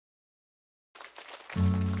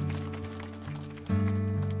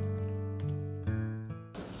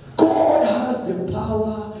God has the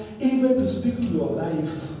power even to speak to your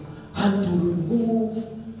life and to remove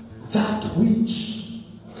that which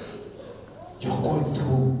you're going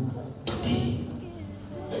through today.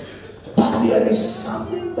 But there is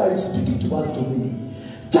something that is speaking to us today.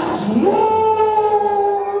 That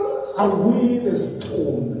roll away the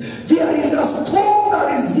stone. There is a stone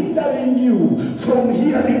that is hindering you from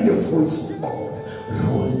hearing the voice of God.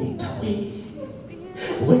 Roll it away.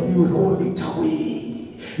 When you roll it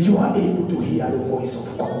away, you are able to hear the voice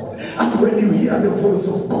of God. And when you hear the voice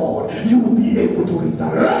of God, you will be able to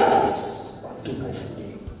resurrect back to life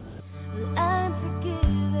again. I'm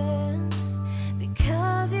forgiven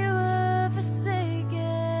because you were forsaken,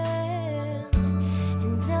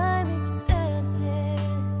 and I'm accepted.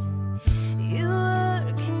 You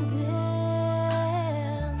were condemned,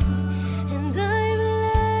 and I'm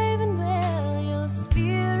alive and well. Your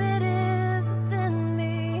spirit is within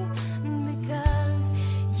me because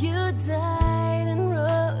you died and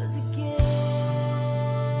rose again.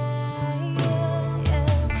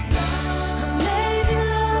 Amazing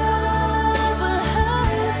love, well, how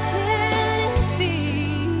can it be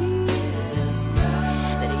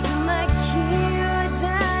that you might kill or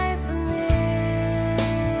die for me?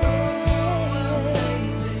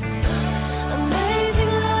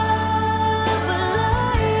 Amazing love, well, I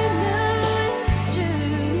know it's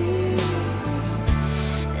true,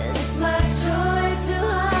 and it's my joy to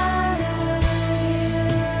honor you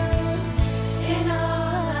in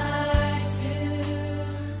all I do.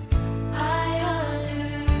 I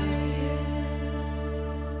honor you.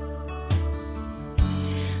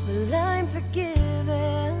 Well, I'm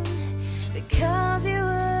forgiven because you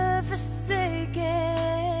were forsaken,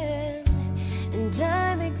 and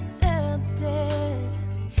I'm accepted.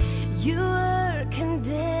 You were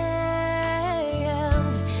condemned,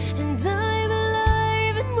 and I'm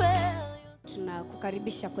alive and well.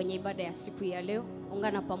 Tunakukaribisha kwenye ibada ya siku ya leo.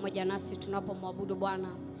 Ungana pamoja nasi tunapomwabudu Bwana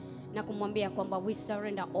na kumwambia kwamba we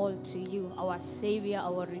surrender all to you, our Savior,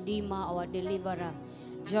 our Redeemer, our Deliverer.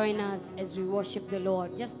 Join us as we worship the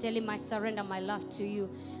Lord. Just tell him, I surrender my life to you,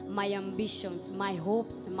 my ambitions, my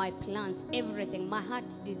hopes, my plans, everything, my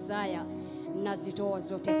heart's desire. Nazitoa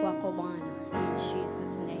zote kwako Bwana. In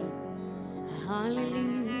Jesus' name.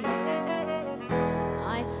 Hallelujah.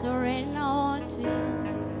 I surrender all to you.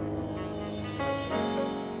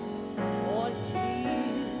 All to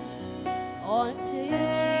you. All to you,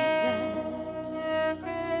 Jesus.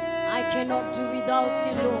 I cannot do without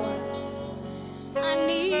you, Lord. I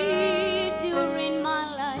need you in my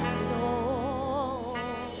life, Lord.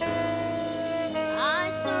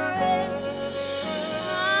 I surrender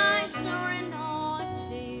all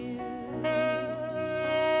to you.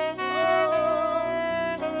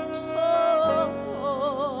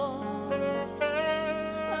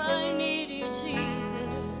 I need you,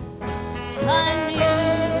 Jesus. I need you.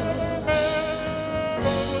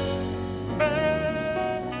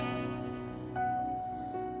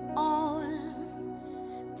 All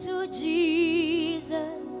to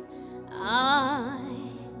Jesus I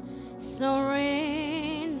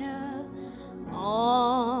surrender.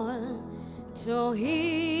 All to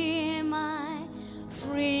him I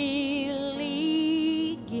freely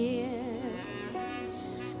give.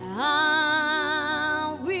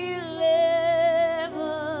 I will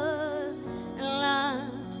ever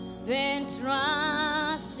love and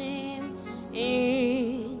trust him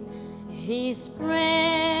in his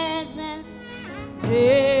presence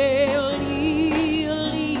daily.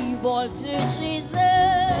 Leave all to Jesus,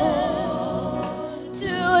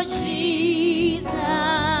 to Jesus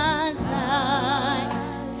I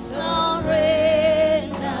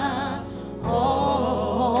surrender.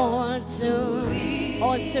 All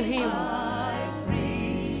to him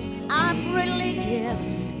I freely give.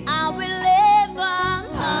 I will ever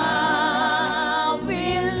love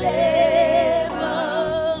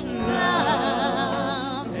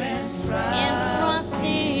and trust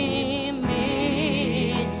him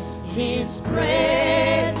in his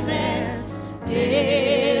presence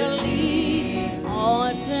daily.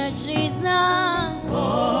 All to Jesus,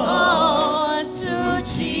 all to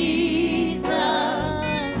Jesus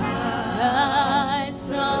I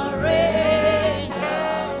surrender,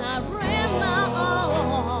 surrender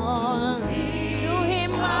all.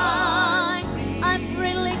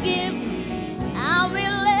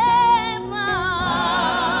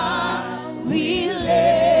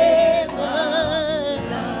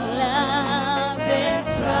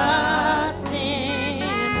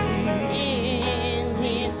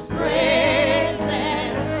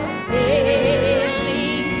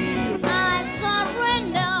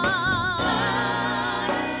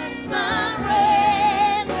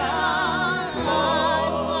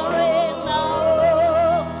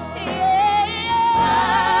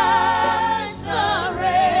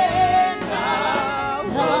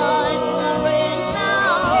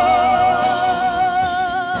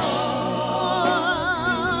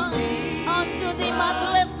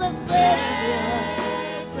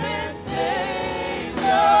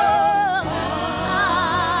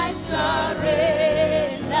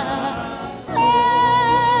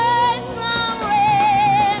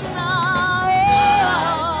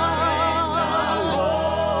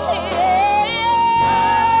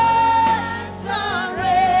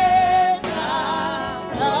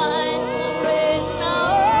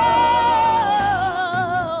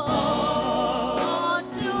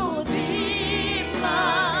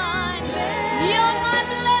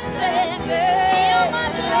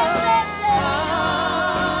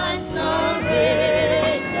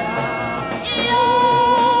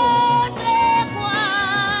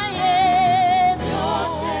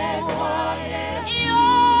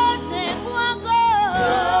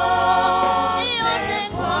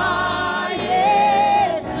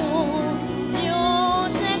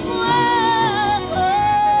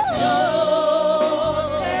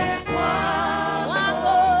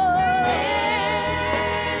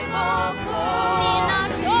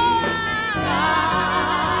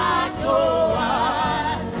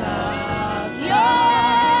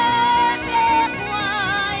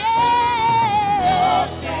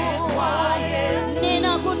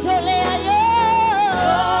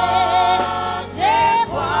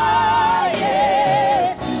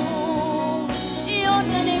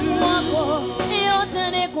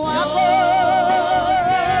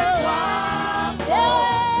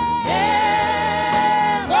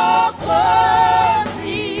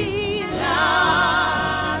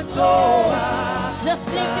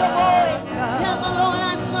 your voice. Tell the Lord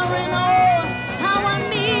I surrender all. How I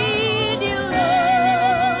need you,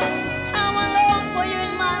 Lord. How I long for you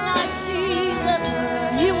in my life, Jesus.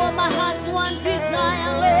 You are my heart's one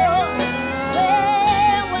desire, Lord.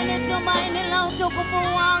 Wewe ni tumaini la utukufu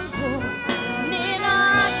wangu.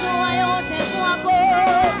 Ninatoa yote kwako.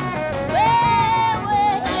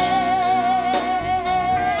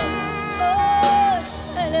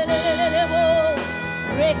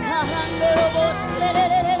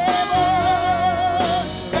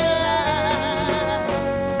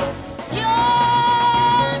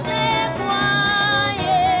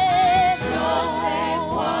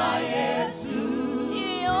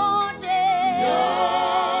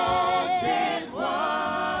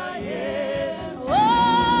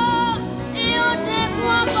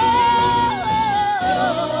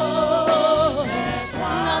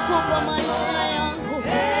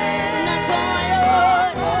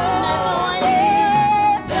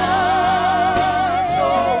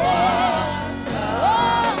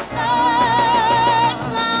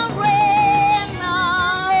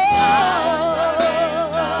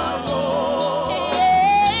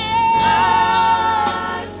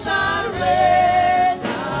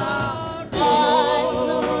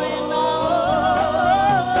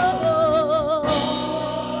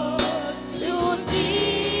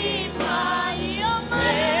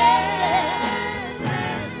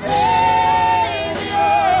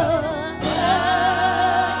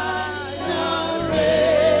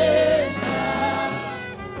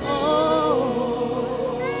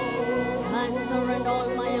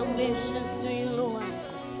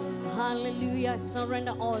 Hallelujah. I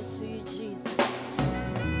surrender all to you, Jesus.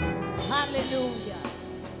 Hallelujah.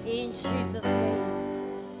 In Jesus' name.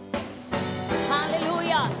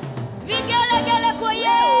 Hallelujah. Vigelegele kwa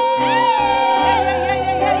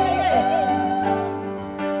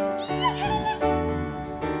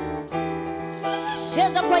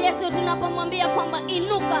Cheza kwa Yesu tunapomwambia kwamba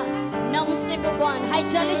inuka na msifu Bwana.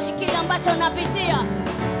 Haijalishi kile ambacho unapitia,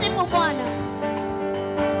 sifu Bwana.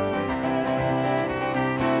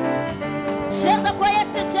 Cheza kwa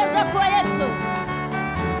Yesu, cheza kwa Yesu.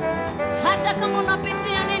 Hata kama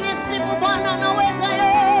unapitia nini, sifu Bwana, anaweza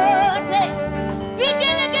yote.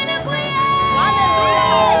 Vigelegele kwa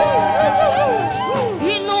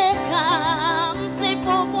Inuka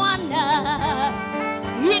msifu Bwana.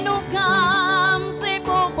 Inuka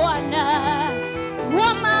msifu Bwana.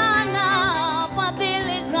 Kwa maana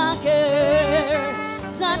fadhili zake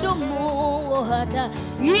zadumu hata.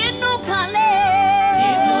 Inuka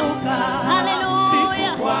leo.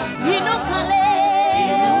 Hallelujah. Inuka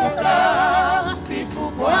leo.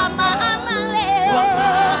 Kwa maana leo.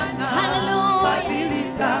 Hallelujah.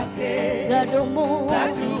 Zadumu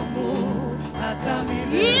hata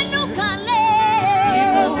milele. Inuka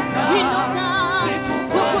leo. Inuka.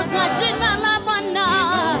 Tukuza jina la Bwana.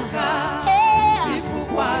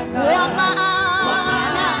 Kwa maana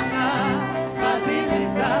fadhili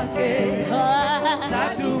zake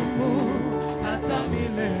zadumu hata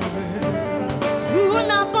milele.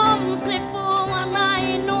 Tunapomsifu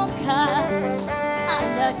anainuka,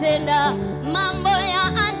 anatenda mambo ya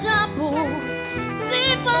ajabu.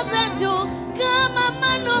 Sifa zetu kama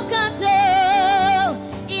manukato.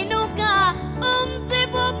 Inuka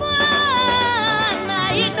umsifu Bwana.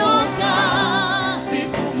 Inuka.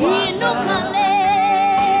 Inuka leo.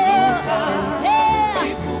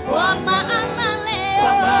 Kwa maana leo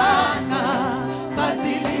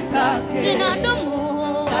fadhili zake zinadumu.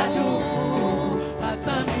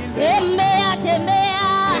 Tembea, tembea.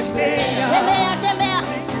 Tembea, tembea.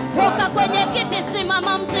 Toka kwenye kiti,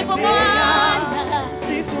 simama msifu Bwana.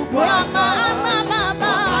 Kwa maana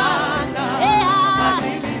Baba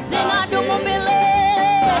zinadumu milele.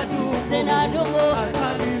 Zinadumu.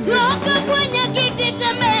 Toka kwenye kiti,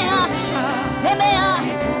 tembea. Tembea,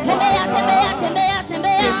 tembea, tembea, tembea,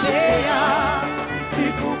 tembea.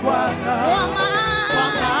 Kwa maana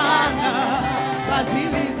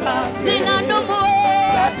fadhili zake zinadumu.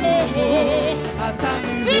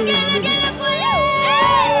 Vigelegele kwa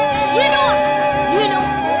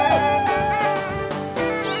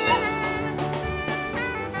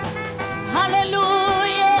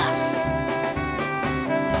Hallelujah.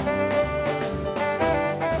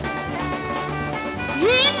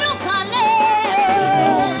 Inuka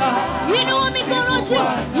leo. Inua mikono juu.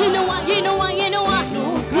 Inua, inua, inua.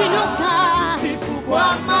 Inuka.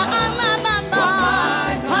 Kwa maana Baba.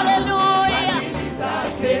 Hallelujah.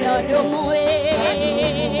 Zinadumu.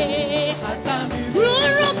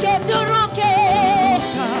 Turuke, turuke.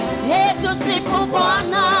 Tusifu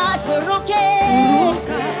Bwana. Turuke.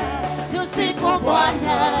 Tusifu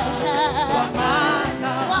Bwana.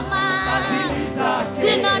 Kwa maana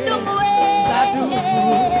zinadumu.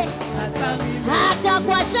 hata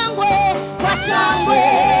kwa shangwe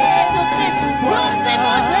tusifu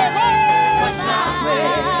Jehova kwa shangwe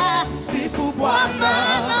sifu Bwana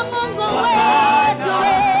Mungu wetu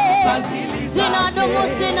zinadumu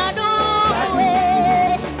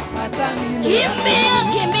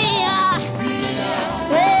kimbia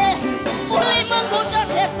ulimwengu wote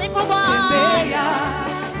sifu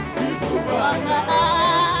Bwana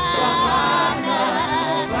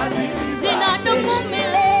zinadumu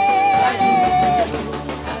milele.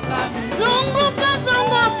 Zunguka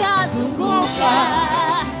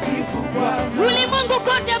ulimwengu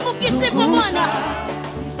kote mkisifu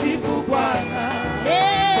Bwana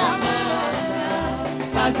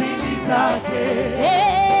fadhili zake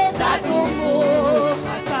zadumu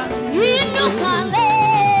inuka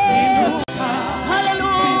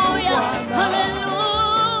haleluya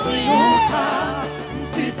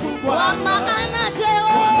msifu Bwana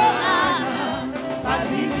Jehova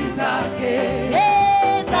fadhili zake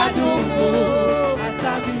zadumu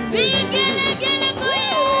vigelegele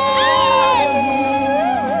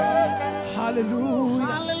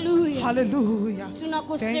haleluya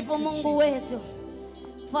tunakusifu Mungu wetu.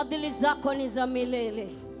 Fadhili zako ni za milele.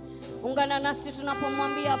 Ungana nasi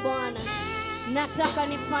tunapomwambia Bwana, nataka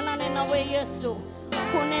nifanane nawe Yesu.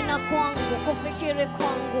 Kunena kwangu, kufikiri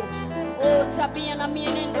kwangu, tabia na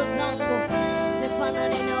mienendo zangu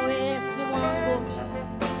zifanane nawe Yesu wangu.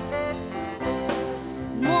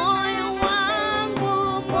 Moyo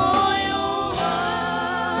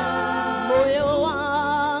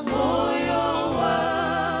wangu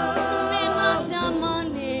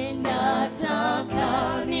ninatamani,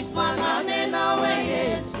 nataka nifanane nawe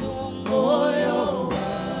Yesu. Moyo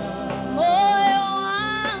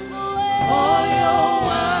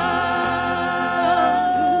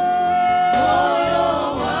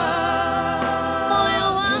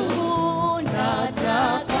wangu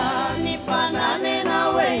nataka nifanane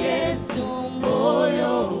nawe Yesu.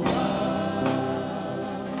 Moyo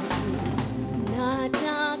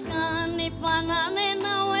nataka nifanane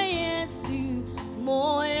nawe Yesu.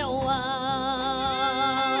 Moyo wangu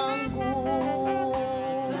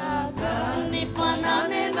nataka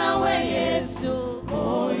nifanane nawe Yesu.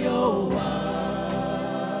 Moyo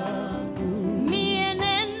wangu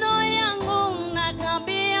mienendo yangu na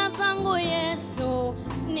tabia zangu Yesu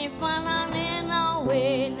nifanane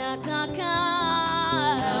nawe. Nataka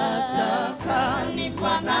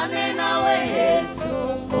nifanane nawe Yesu.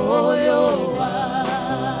 Moyo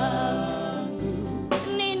wangu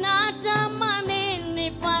ninatamani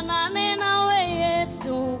nifanane nawe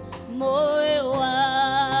Yesu. Moyo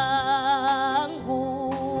wangu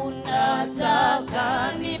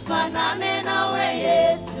nataka nifanane nawe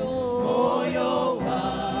Yesu. Moyo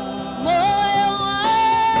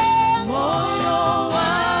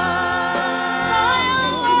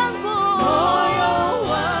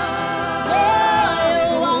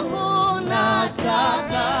wangu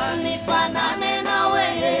nataka nifanane nawe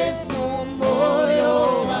Yesu. Moyo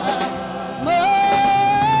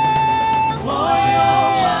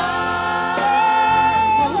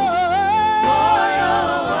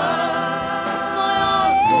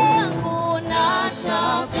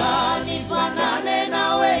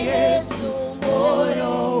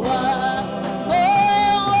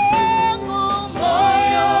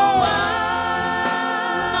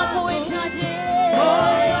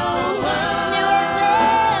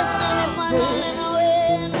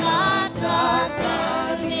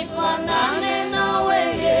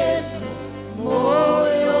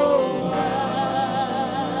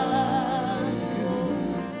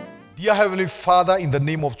Dear Heavenly Father, in the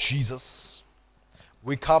name of Jesus,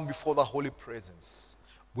 we come before the holy presence.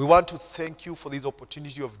 We want to thank you for this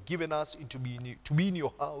opportunity you have given us to be in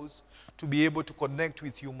your house, to be able to connect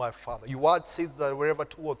with you, my Father. Your word says that wherever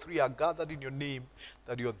 2 or 3 are gathered in your name,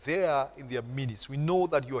 that you're there in their midst. We know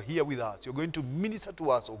that you're here with us. You're going to minister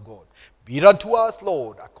to us, oh God. Be it unto us,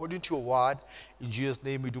 Lord, according to your word. In Jesus'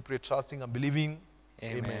 name we do pray, trusting and believing.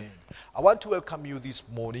 Amen. I want to welcome you this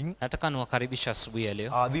morning. Nataka niwakaribisha asubuhi ya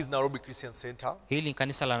leo. This is Nairobi Christian Center. Hili ni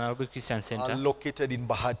kanisa la Nairobi Christian Center. Located in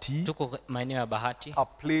Bahati. Tuko maeneo ya Bahati. A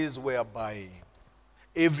place whereby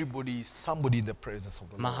everybody is somebody in the presence of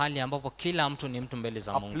the Lord. Mahali ambapo kila mtu ni mtu mbele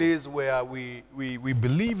za Mungu. A place where we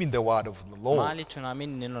believe in the word of the Lord. Mahali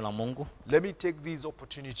tunaamini neno la Mungu. Let me take this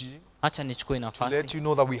opportunity acha nichukue to nafasi let you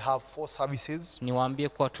know that we have 4 services. niwaambie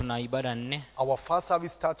kuwa tuna ibada 4. Our first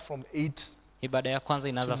service starts from 8. Ibada ya kwanza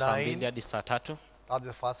inaanza saa 2 hadi saa 3. That's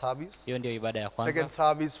the first service. Hiyo ndio ibada ya kwanza. Second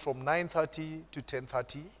service from 9:30 to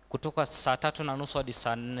 10:30. Kutoka saa 3:30 hadi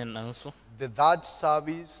saa 4:30. The third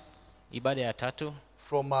service ibada ya 3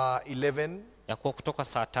 from 11 ya kuwa kutoka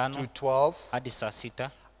saa 5 to 12, hadi saa 6,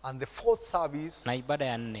 and the fourth service na ibada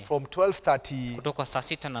ya 4 from 12:30 kutoka saa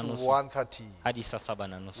 6 na to nusu 1:30. hadi saa 7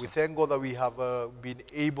 na nusu. We thank God that we have been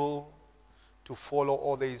able to follow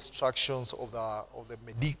all the instructions of the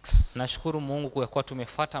medics. Nashukuru Mungu kwa kuwa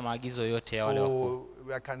tumefuata maagizo yote ya wale wakuu.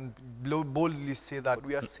 So I can boldly say that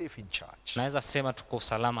we are safe in church. Naweza sema tuko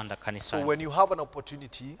salama ndani So kanisani. when you have an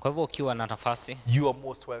opportunity, Kwa hivyo ukiwa na nafasi you are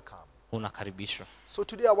most welcome. unakaribishwa. So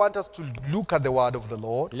today I want us to look at the word of the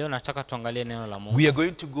Lord. Leo nataka tuangalie neno la Mungu. We are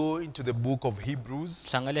going to go into the book of Hebrews.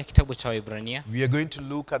 Tutaangalia kitabu cha Wahibrania. We are going to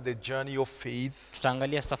look at the journey of faith.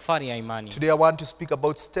 Tutaangalia safari ya imani. Today I want to speak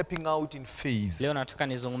about stepping out in faith. Leo nataka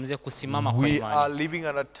nizungumzie kusimama kwa We imani. are living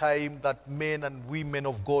at a time that men and women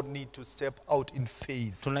of God need to step out in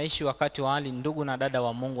faith. Tunaishi wakati wa hali ndugu na dada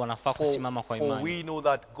wa Mungu wanafaa kusimama kwa For imani. we know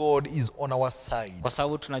that God is on our side. Kwa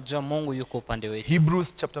sababu tunajua Mungu yuko upande wetu.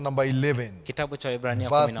 Hebrews chapter number 11. Kitabu cha Wahibrania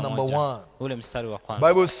Verse number 11 1. ule mstari wa kwanza.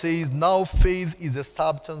 Bible says, now faith is the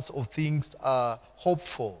substance of things hoped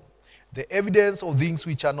for, the evidence of things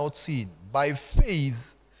which are not seen. By faith,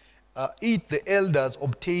 the elders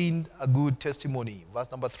obtained a good testimony. Verse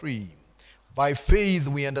number 3. By faith,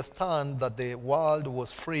 we understand that the world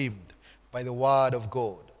was framed by the word of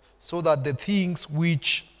God, so that the things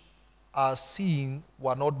which are seen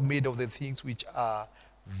were not made of the things which are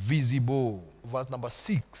visible. Verse number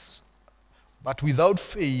 6. But without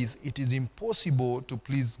faith, it is impossible to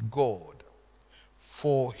please God.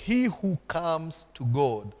 For he who comes to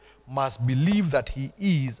God must believe that he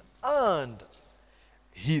is, and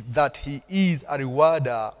that he is a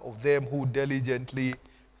rewarder of them who diligently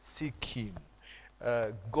seek him.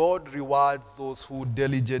 God rewards those who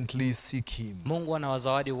diligently seek him. Mungu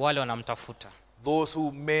anawazawadi wale wanamtafuta. Those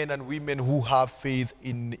men and women who have faith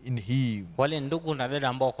in him. Wale ndugu na dada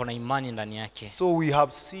ambao kuna imani ndani yake. So we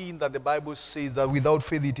have seen that the Bible says that without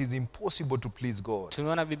faith it is impossible to please God.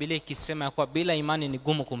 Tumeona Biblia ikisema ya kuwa bila imani ni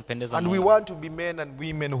gumu kumpendeza And Mungu. we want to be men and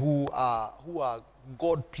women who are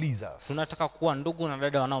God pleasers. Tunataka kuwa ndugu na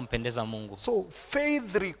dada wanaompendeza Mungu. So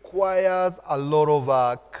faith requires a lot of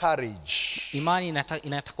courage. Imani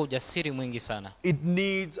inataka ujasiri mwingi sana. It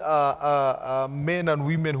needs men and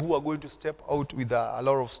women who are going to step out with a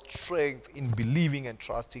lot of strength in believing and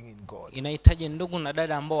trusting in God. Inahitaji ndugu na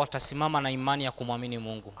dada ambao watasimama na imani ya kumwamini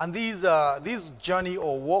Mungu. And this journey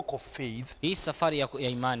or walk of faith, Hii safari ya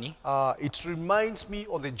imani it reminds me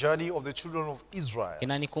of the journey of the children of Israel.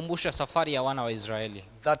 inanikumbusha safari ya wana wa Israeli.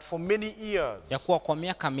 That for many years Ya kuwa kwa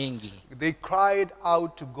miaka mingi they cried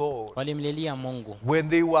out to God walimlilia Mungu when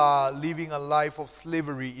they were living a life of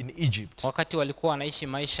slavery in Egypt, wakati walikuwa wanaishi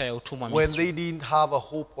maisha ya utumwa when Misri, they didn't have a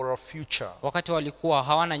hope or a future, wakati walikuwa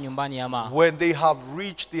hawana nyumbani ama when they have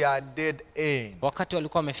reached their dead end, wakati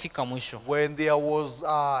walikuwa wamefika mwisho. when there was,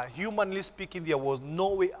 humanly speaking, there was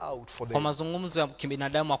no way out for Kwa them. mazungumzo ya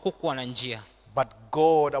kibinadamu hakukuwa na njia. But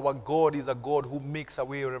God, our God, is a God who makes a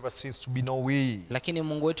way wherever seems to be no way. Lakini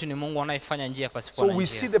Mungu wetu ni Mungu anayefanya njia pasipo So na we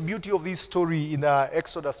see njia. the beauty of this story in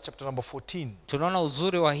Exodus chapter number 14. Tunaona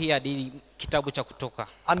uzuri wa hii hadithi kitabu cha Kutoka.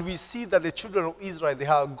 And we see that the children of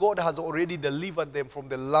Israel, God has already delivered them from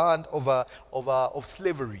the land of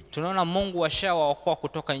slavery. Tunaona Mungu ashawaokoa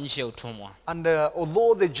kutoka nchi ya utumwa. And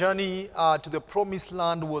although the journey to the promised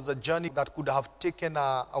land was a journey that could have taken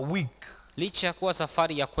a week, Licha ya kuwa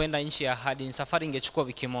safari ya kwenda nchi ya ahadi ni safari ingechukua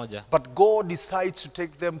wiki moja. but God decides to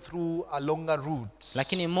take them through a longer route.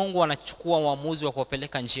 Lakini Mungu anachukua uamuzi wa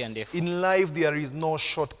kuwapeleka njia ndefu. In life there is no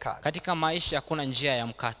shortcut. Katika maisha hakuna njia ya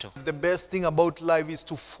mkato. The best thing about life is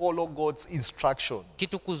to follow God's instruction.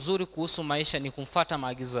 Kitu kuzuri kuhusu maisha ni kumfuata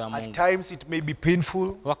maagizo ya At Mungu. times it may be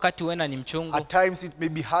painful, Wakati huenda ni mchungu, at times it may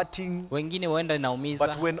be hurting, wengine huenda but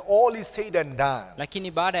inaumiza, when all is said and done,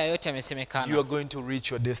 lakini baada ya yote you yamesemekana, are going to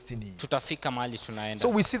reach your destiny. tutafika mahali tunaenda. So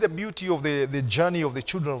we see the beauty of the journey of the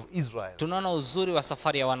children of Israel. Tunaona uzuri wa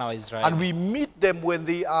safari ya wana wa And Israeli. we meet them when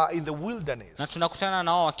they are in the wilderness. Na tunakutana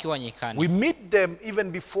na wao wakiwa nyikani. We meet them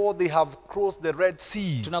even before they have crossed the Red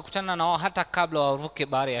Sea. Tunakutana na wao hata kabla wavuke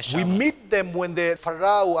bahari ya We Shamu. meet them when the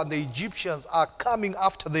Pharaoh and the Egyptians are coming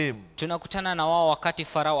after them. Tunakutana na wao wakati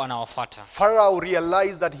Farao anawafuata. Pharaoh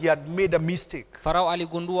realized that he had made a mistake Farao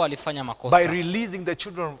aligundua alifanya by makosa releasing the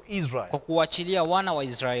children of Israel. kwa kuachilia wana wa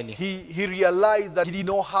Israeli. He realized that he did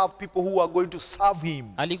not have people who are going to serve him.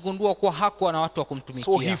 Aligundua kuwa hakuwa na watu wa So he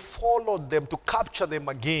kumtumikia. followed them to capture them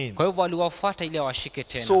again. Kwa hivyo aliwafuata ili awashike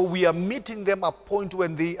tena. So we are meeting them at a point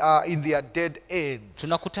when they are in their dead end,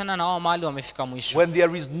 Tunakutana na wao mahali wamefika mwisho. when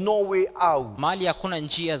there is no way out, Mahali hakuna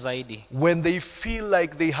njia zaidi. when they feel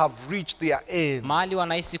like they have reached their end. Mahali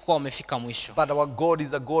wanahisi kuwa wamefika mwisho. But our God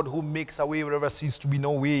is a God who makes a way wherever seems to be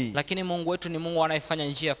no way. Lakini Mungu wetu ni Mungu anayefanya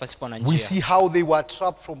njia pasipo na We njia. see how they were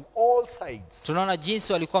trapped from all all sides. Tunaona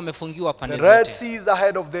jinsi walikuwa wamefungiwa pande The Red zote. Sea is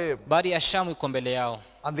ahead of them, Bahari ya Shamu iko mbele yao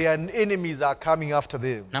and their enemies are coming after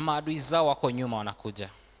them. na maadui zao wako nyuma wanakuja.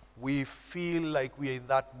 We feel like we are in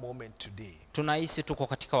that moment today, Tunahisi tuko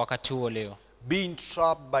katika wakati huo leo, being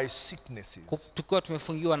trapped by sicknesses, tukiwa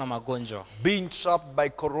tumefungiwa na magonjwa, being trapped by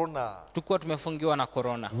corona, tukiwa tumefungiwa na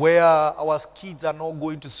corona, where our kids are not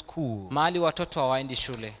going to school, mahali watoto hawaendi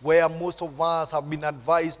shule, where most of us have been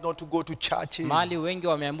advised not to go to churches, mahali wengi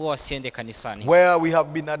wameambiwa wasiende kanisani, where we have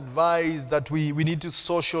been advised that we need to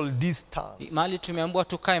social distance, mahali tumeambiwa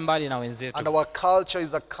tukae mbali na and wenzetu, our culture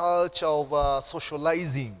is a culture of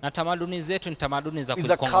socializing, na tamaduni zetu ni tamaduni za is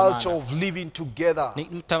a culture kukongamana, of living together.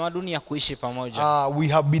 ni tamaduni ya kuishi pamoja. We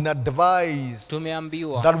have been advised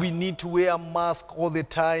Tumeambiwa that we need to wear a mask all the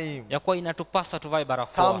time, ya kuwa inatupasa tuvae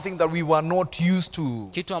barakoa, something that we were not used to.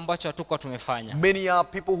 kitu ambacho hatukuwa tumefanya. Many are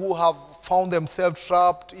people who have found themselves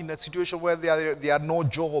trapped in a situation where there are no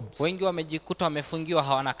jobs. Wengi wamejikuta wamefungiwa,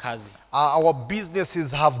 hawana kazi, Our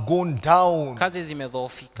businesses have gone down, kazi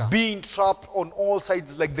zimedhoofika, being trapped on all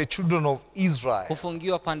sides like the children of Israel.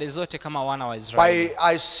 kufungiwa pande zote kama wana wa Israeli.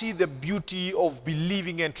 I see the beauty of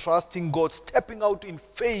believing and trusting God, stepping out in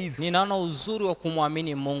faith. Ninaona uzuri wa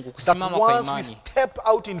kumwamini Mungu, That kusimama kwa once we imani, step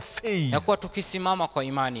out in faith, ya kuwa tukisimama kwa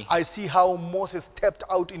imani. I see how Moses stepped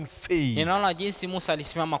out in faith, Ninaona jinsi Musa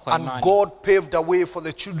alisimama kwa and imani, God paved a way for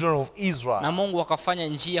the children of Israel. na Mungu akafanya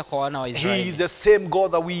njia kwa wana wa He is Israeli. the same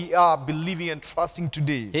God that we are believing and trusting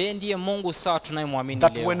today. Yeye ndiye Mungu sawa tunayemwamini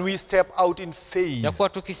That leo, when we step out in faith, ya kuwa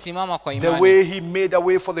tukisimama kwa the imani, way He made a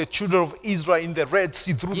way for the children of Israel in the Red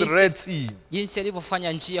Sea, through the Red Sea, jinsi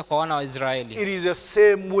alivyofanya njia kwa wana wa Israeli, it is the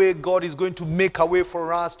same way God is going to make a way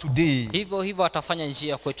for us today. hivyo hivyo atafanya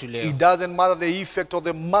njia kwetu leo. It doesn't matter the effect or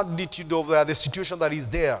the magnitude of the situation that is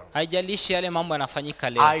there. Haijalishi yale mambo yanafanyika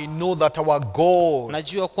leo, I know that our God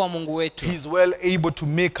najua kuwa Mungu wetu is well able to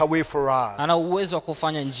make a way for ana us. uwezo wa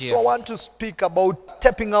kufanya So I njia. want to speak about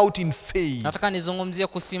stepping out in faith. Nataka nizungumzie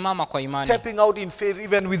kusimama kwa imani, Stepping out in faith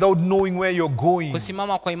even without knowing where you're going.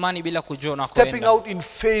 kusimama kwa imani bila kujua Stepping unakoenda, out in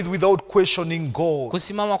faith without questioning God.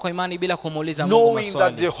 kusimama kwa imani bila kumuuliza Mungu Knowing that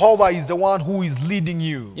maswali, Jehovah is the one who is leading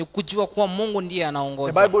you. ni kujua kuwa Mungu ndiye The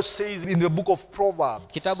anaongoza. Bible says in the book of Proverbs,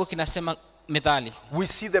 Kitabu kinasema Methali, we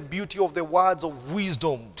see the beauty of the words of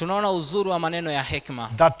wisdom, tunaona uzuri wa maneno ya hekima,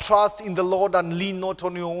 that trust in the Lord and lean not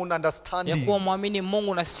on your own ya kuwa understanding. mwamini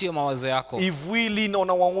Mungu na sio mawazo yako. If we lean on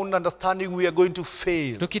our own understanding, we are going to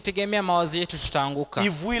fail. Tukitegemea mawazo yetu tutaanguka,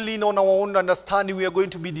 If we lean on our own understanding, we are going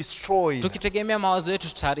to be destroyed. tukitegemea mawazo yetu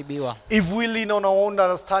tutaharibiwa, If we lean on our own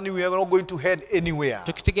understanding, we are not going to head anywhere.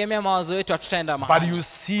 tukitegemea mawazo yetu hatutaenda But mahali. you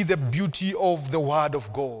see the beauty of the word of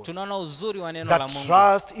God. Tunaona uzuri wa neno la That Mungu,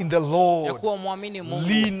 trust in the ya Lord. kuwa mwamini Mungu,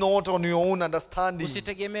 Lean not on your own understanding.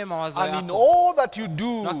 usitegemee mawazo And in yako, all that you na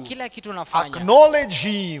do, kila kitu unafanya acknowledge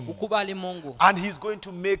Him. ukubali Mungu, And He's going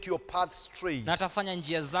to make your path straight. na atafanya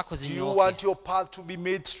njia zako Do you zinyooke. want your path to be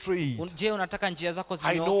made straight? Je, unataka njia zako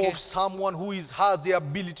I know zinyooke? of someone who has the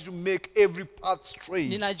ability to make every path straight.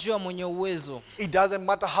 Ninajua mwenye uwezo, It doesn't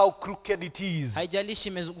matter how crooked it is. haijalishi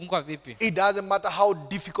imezunguka vipi, It doesn't matter how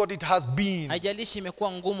difficult it has been. haijalishi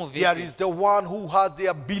imekuwa ngumu There vipi. is the one who has the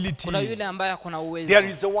ability. Kuna yule ambaye ako na uwezo, There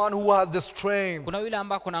is the one who has the strength kuna yule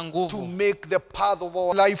ambaye ako na to nguvu make the path of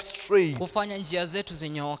our life straight. kufanya njia zetu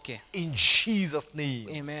zinyooke. In Jesus' name.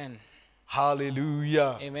 Amen.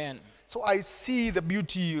 Hallelujah. Amen. So I see the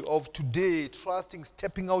beauty of today, trusting,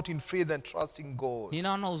 stepping out in faith and trusting God.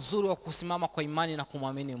 Ninaona uzuri wa kusimama kwa imani na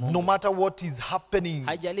kumwamini No Mungu. matter what is happening,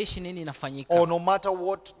 Haijalishi nini inafanyika, or no matter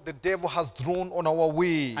what the devil has thrown on our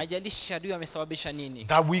way, haijalishi adui amesababisha nini,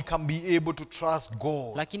 that we can be able to trust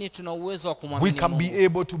God. lakini tuna uwezo wa We kumwamini can Mungu. be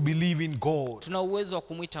able to believe in God. Tuna uwezo wa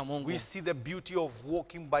kumwita Mungu. We see the beauty of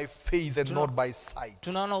walking by faith and not by sight.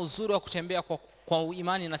 Tunaona uzuri wa kutembea kwa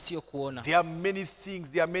imani na sio kuona. There are many things,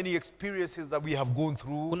 there are many experiences that we have gone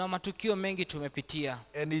through. Kuna matukio mengi tumepitia,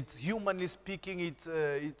 And it's humanly speaking,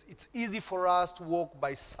 it's easy for us to walk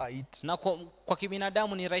by sight. na kwa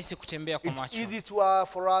kibinadamu ni rahisi kutembea kwa It's macho, easy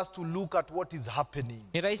for us to look at what is happening.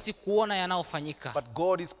 ni rahisi kuona yanayofanyika, But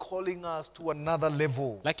God is calling us to another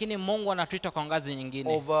level lakini Mungu anatuita kwa ngazi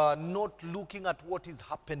nyingine, of not looking at what is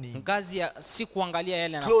happening, ngazi ya si kuangalia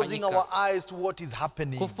yale closing our yanafanyika, eyes to what is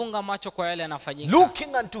happening, kufunga macho kwa yale yanafanyika,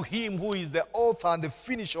 looking unto Him who is the author and the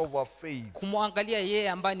finisher of our faith. kumwangalia yeye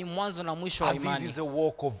ambaye ni mwanzo na mwisho wa And this imani. is a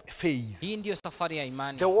walk of faith. Hii ndiyo safari ya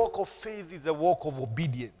imani. The walk of faith is a walk of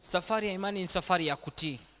obedience. Safari ya imani ni safari ya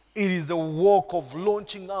kutii. It is a walk of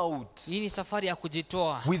launching out Hii ni safari ya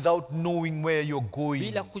kujitoa without knowing where you're going.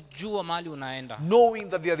 bila kujua mahali unaenda. Knowing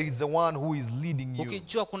that there is a one who is leading you.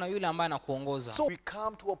 Ukijua kuna yule ambaye anakuongoza. So we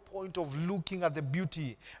come to a point of looking at the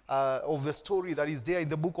beauty of the story that is there in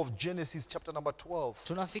the book of Genesis chapter number 12.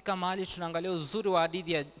 Tunafika mahali tunaangalia uzuri wa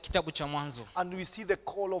hadithi ya kitabu cha Mwanzo. And we see the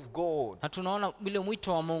call of God. Na tunaona ile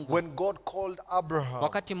mwito wa Mungu. When God called Abraham.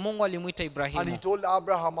 Wakati Mungu alimuita Ibrahimu. And he told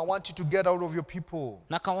Abraham, I want you to get out of your people.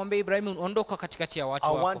 Na akamwambia Ibrahimu, ondoka katikati ya watu I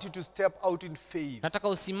wako. want you to step out in faith. Nataka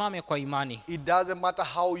usimame kwa imani. It doesn't matter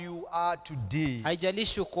how you are today.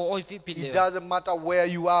 Haijalishi uko vipi It leo. doesn't matter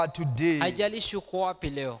where you are today. Haijalishi uko wapi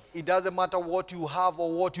leo. It doesn't matter what you have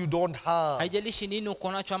or what you don't have. Haijalishi nini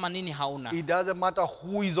uko nacho ama nini hauna. It doesn't matter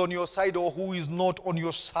who is on your side or who is not on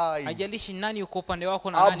your side. Haijalishi nani uko upande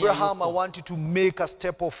wako na nani Abraham, I hayuko. want you to make a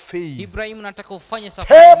step of faith. Ibrahimu, nataka ufanye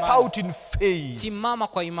safari ya Step imani. out in faith. Simama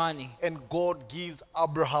kwa imani. And God gives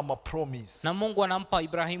Abraham a promise. Na Mungu anampa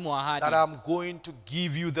Ibrahimu ahadi. That I'm going to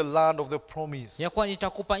give you the land of the promise. Ya kuwa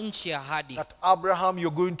nitakupa nchi ya ahadi. That Abraham,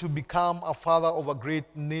 you're going to become a father of a great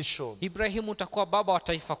nation. Ibrahimu, utakuwa baba wa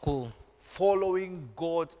taifa kuu. Following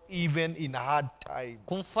God even in hard times.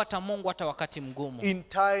 Kumfuata Mungu hata wakati mgumu. In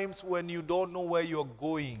times when you don't know where you're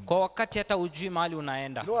going. Kwa wakati hata hujui mahali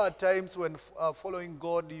unaenda. You know, at times when following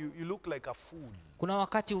God, you look like a fool. Kuna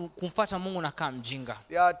wakati kumfuata Mungu na kama mjinga.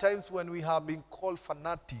 There are times when we have been called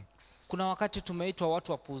fanatics. Kuna wakati tumeitwa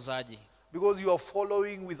watu wapuuzaji. Because you are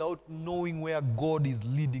following without knowing where God is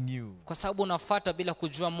leading you. Kwa sababu unafuata bila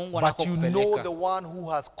kujua Mungu But you know anakokupeleka. the one who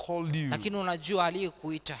has called you. Lakini unajua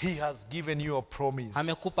aliyekuita. He has given you a promise.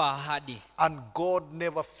 Amekupa ahadi. And God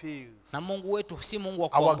never fails. Na Mungu wetu si Mungu wa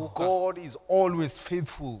Our kuanguka. God is always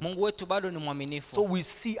faithful. Mungu wetu bado ni mwaminifu. So we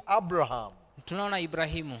see Abraham Tunaona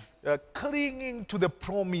Ibrahimu clinging to the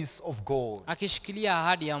promise of God. akishikilia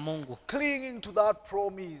ahadi ya Mungu. Clinging to that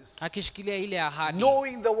promise. Akishikilia ile ahadi.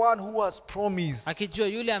 Knowing the one who has promised. Akijua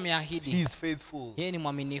yule He ameahidi. is faithful. Yeye ni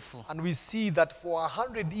mwaminifu. And we see that for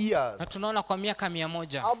 100 years, Na tunaona kwa miaka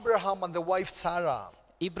 100 Abraham and the wife Sarah,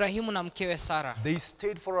 Ibrahimu na mkewe Sara they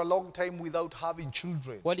stayed for a long time without having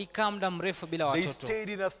children. walikaa muda mrefu bila They watoto. stayed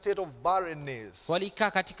in a state of barrenness.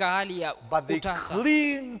 Walikaa katika hali ya But they utasa.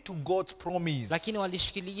 cling to God's promise. Lakini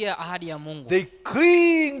walishikilia ahadi ya Mungu. They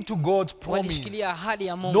cling to God's promise. Walishikilia ahadi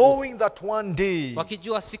ya Mungu. Knowing that one day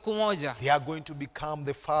Wakijua siku moja they are going to become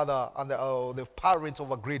the father and the parents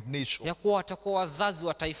of a great nation. ya kuwa watakuwa wazazi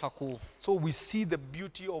wa taifa kuu. So we see the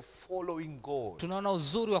beauty of following God. Tunaona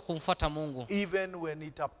uzuri wa kumfuata Mungu. Even when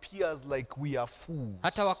it appears like we are fools.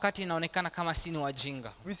 Hata wakati inaonekana kama si ni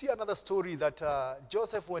wajinga. We see another story that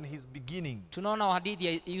Joseph, when he's beginning, Tunaona hadithi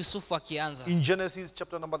ya Yusufu akianza. in Genesis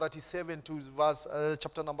chapter number 37 to verse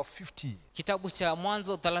chapter number 50, Kitabu cha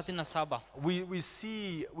Mwanzo 37. we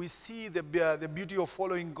see the beauty of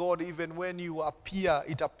following God. Even when you appear,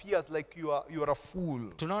 it appears like you are a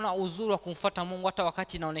fool. Tunaona uzuri wa kumfuata Mungu hata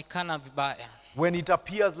wakati inaonekana vibaya. When it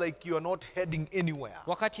appears like you are not heading anywhere.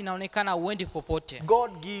 Wakati inaonekana uendi popote.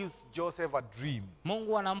 God gives Joseph a dream.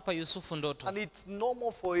 Mungu anampa Yusufu ndoto. And it's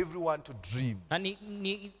normal for everyone to dream. Na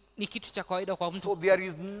ni kitu cha kawaida kwa mtu. So there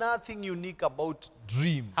is nothing unique about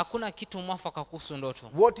dreams. Hakuna kitu mwafaka kuhusu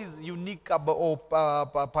ndoto. What is unique about, or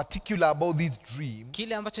particular about this dream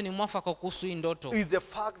Kile ambacho ni mwafaka kuhusu hii ndoto. is the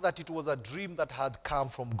fact that it was a dream that had come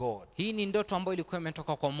from God. Hii ni ndoto ambayo ilikuwa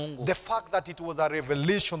imetoka kwa Mungu. The fact that it was a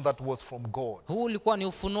revelation that was from God. Huu ulikuwa ni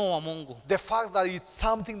ufunuo wa Mungu. The fact that it's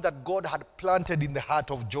something that God had planted in the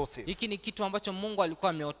heart of Joseph. Hiki ni kitu ambacho Mungu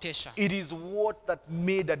alikuwa ameotesha. It is what that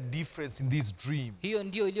made a difference in this dream. Hiyo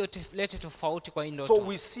ndio iliyoleta tofauti kwa hii So ndoto.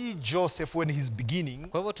 we see Joseph when he's beginning,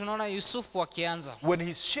 Kwa hivyo tunaona Yusufu akianza. when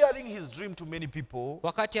he's sharing his dream to many people,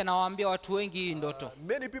 Wakati anawaambia watu wengi hii ndoto.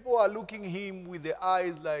 many people are looking him with their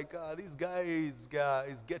eyes like, this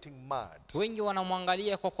guy is getting mad. Wengi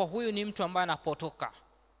wanamwangalia kwa kuwa huyu ni mtu ambaye anapotoka.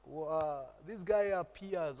 This guy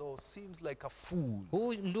appears or seems like a fool.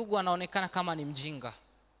 Huyu ndugu anaonekana kama ni mjinga.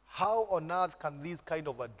 How on earth can this kind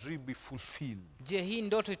of a dream be fulfilled? Je, hii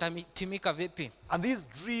ndoto itatimika vipi? And this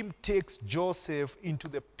dream takes Joseph into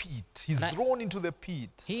the pit. He's thrown into the pit.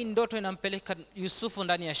 Hii ndoto inampeleka Yusufu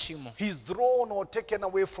ndani ya shimo. He's thrown or taken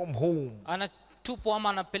away from home. Anatupwa ama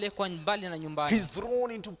anapelekwa mbali na nyumbani. He's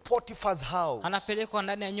thrown into Potiphar's house. Anapelekwa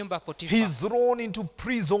ndani ya nyumba ya Potifa. He's thrown into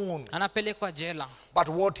prison. Anapelekwa jela. But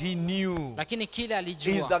what he knew Lakini kile is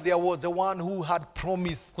alijua, that there was the one who had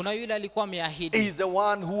promised. kuna yule alikuwa ameahidi. He's the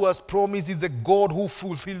one who has promised. He's the God who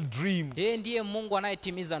fulfilled dreams. Yeye ndiye Mungu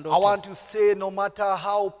anayetimiza I ndoto. want to say, no matter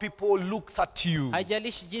how people look at you,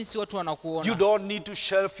 Haijalishi jinsi watu you wanakuona. don't need to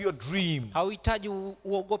shelf your dream. Hauhitaji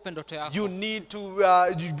uogope ndoto yako. You need to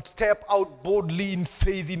step out boldly boldly in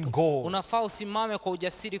faith in God. unafaa usimame kwa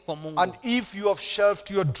ujasiri kwa Mungu. And if you have shelved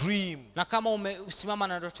your dream, Na kama umesimama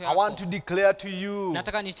na ndoto I want yako, to declare to you,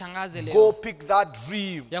 nataka nitangaze go leo pick that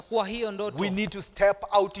dream. ya kuwa hiyo ndoto We need to step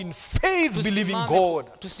out in faith, believing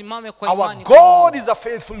God. tusimame kwa Our imani kwa God Mungu. is a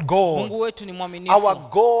faithful God. Mungu wetu ni Our mwaminifu.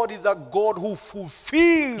 God is a God who Mungu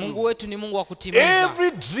fulfills wetu ni Mungu wa kutimiza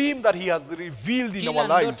every dream that He has revealed in kila our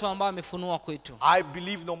lives. ndoto ambayo amefunua kwetu. I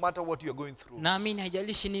believe no matter what you are going through, Naamini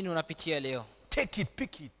haijalishi nini unapitia leo, take it,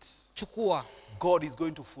 pick it. chukua, God is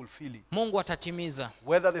going to fulfill it. Mungu atatimiza.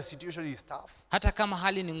 Whether the situation is tough, Hata kama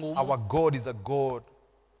hali ni ngumu, our God is a God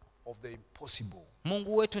of the impossible.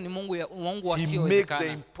 Mungu wetu ni Mungu He makes the asiyowezekana.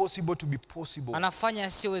 impossible to be possible. Anafanya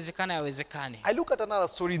yasiyowezekana yawezekane. I look at another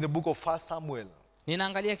story in the book of 1 Samuel.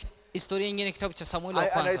 Ninaangalia historia nyingine kitabu cha Samueli wa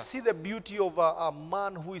And I kwanza. see the beauty of a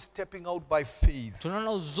man who is stepping out by faith.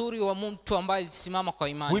 Tunaona uzuri wa mtu ambaye alisimama kwa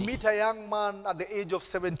We imani. meet a young man at the age of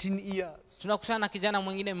 17 years. Tunakutana na kijana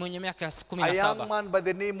mwingine mwenye miaka A young 17. man by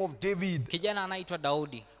the name of David. Kijana anaitwa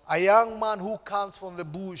Daudi. A young man who comes from the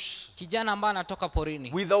bush Kijana ambaye anatoka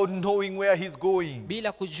porini without knowing where he's going.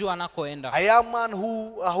 bila kujua anakoenda. A young man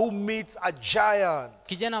who meets a giant.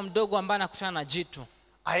 Kijana mdogo ambaye anakutana na jitu.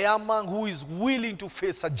 A young man who is willing to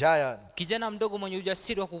face a giant. Kijana mdogo mwenye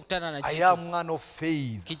ujasiri wa kukutana na A jitu. young man of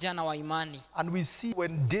faith. Kijana wa imani. And we see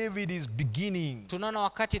when David is beginning, Tunaona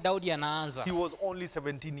wakati Daudi anaanza, he was only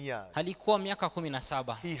 17 years. alikuwa miaka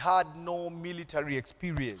 17. He had no military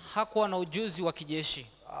experience. Hakuwa na ujuzi wa kijeshi.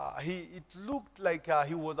 It looked like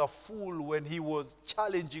he was a fool when he was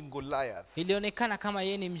challenging Goliath. Ilionekana kama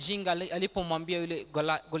yeye ni mjinga alipomwambia yule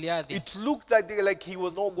Goliathi. It looked like he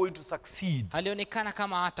was not going to succeed. Alionekana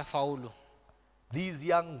kama hatafaulu. This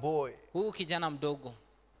young boy, Huyu kijana mdogo,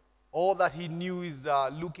 all that he knew is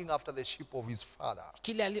looking after the sheep of his father.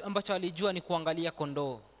 kile ambacho alijua ni kuangalia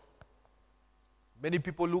kondoo. Many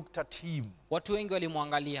people looked at him Watu wengi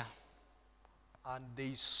walimwangalia and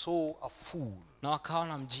they saw a fool. na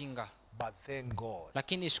wakaona mjinga, But thank God,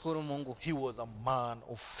 lakini shukuru Mungu, he was a man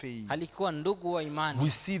of faith. alikuwa ndugu wa We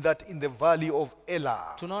imani. see that in the valley of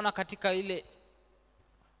Elah, Tunaona katika ile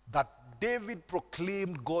that David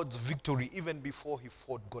proclaimed God's victory even before he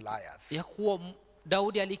fought Goliath. ya kuwa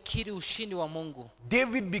Daudi alikiri ushindi wa Mungu.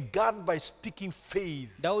 David began by speaking faith.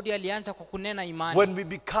 Daudi alianza kwa kunena imani. When we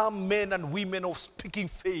become men and women of speaking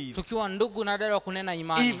faith, Tukiwa ndugu na dada wa kunena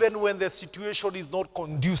imani, even when the situation is not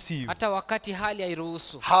conducive, hata wakati hali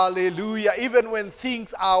hairuhusu, hallelujah, even when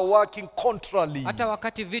things are working contrarily, hata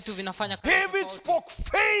wakati vitu vinafanya kazi David tofauti. spoke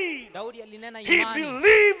faith. Daudi alinena He imani.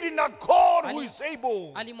 believed in a God who is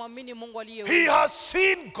able. Alimwamini Mungu He aliyeweza. has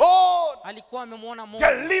seen God Alikuwa amemwona Mungu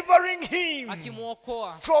delivering him akimuokoa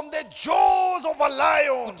from the jaws of a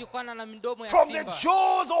lion, kutokana na midomo ya from the simba,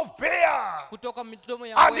 jaws of bear. kutoka midomo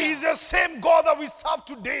ya And he is mbweha. the same God that we serve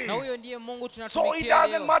today. Na huyo ndiye Mungu So it tunatumikia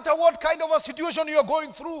doesn't leo. matter what kind of a situation you are going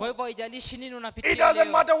Kwa through. hivyo haijalishi nini It unapitia doesn't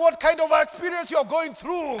leo. matter what kind of a experience you are going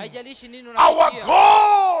through. Haijalishi nini Our unapitia.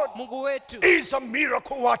 God Mungu wetu is a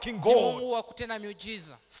miracle working ni God. Mungu wa kutenda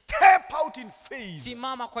miujiza. Step out in faith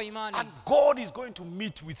Simama kwa imani and God is going to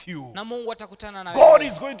meet with you. na Mungu atakutana na God wewe.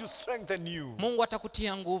 is going to strengthen you. Mungu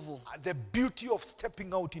atakutia nguvu. The beauty of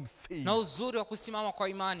stepping out in faith. Na uzuri wa kusimama kwa We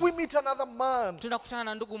imani. meet another man Tunakutana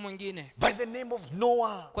na ndugu mwingine by the name of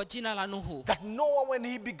Noah. kwa jina la Nuhu. That Noah, when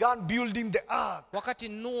he began building the ark, Wakati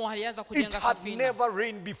Nuhu alianza it kujenga had safina, never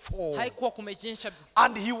rained before. haikuwa kumenyesha,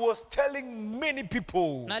 And he was telling many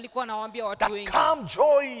people na alikuwa anawaambia watu that wengi, come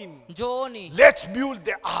join, njooni let's build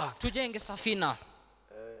the ark. tujenge safina.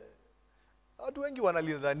 Watu wengi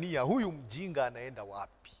wanalidhania huyu mjinga anaenda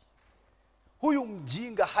wapi? Huyu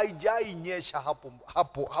mjinga haijai nyesha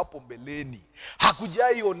hapo mbeleni.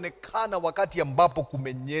 Hakujai onekana wakati ambapo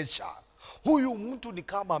kumenyesha. Huyu mtu ni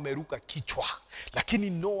kama ameruka kichwa. Lakini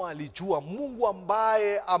Noah alijua Mungu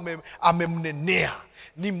ambaye amemnenea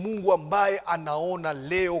ni Mungu ambaye anaona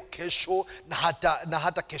leo, kesho na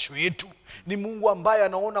hata kesho yetu. Ni Mungu ambaye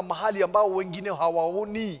anaona mahali ambao wengine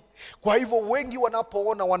hawaoni. Kwa hivyo wengi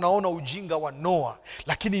wanapoona wanaona ujinga wa Noah,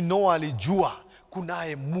 lakini Noah alijua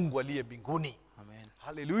kunaye Mungu aliye mbinguni. Amen.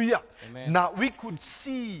 Hallelujah. Amen. Now we could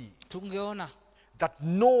see Tungeona that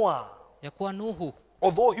Noah, ya kuwa Nuhu,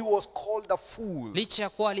 although he was called a fool, licha ya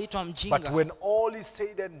kuwa aliitwa but mjinga, when all is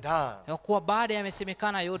said and done, ya kuwa baada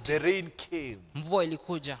yamesemekana yote, the rain came, mvua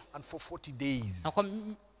ilikuja, and for 40 days na kwa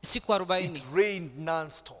siku 40 it rained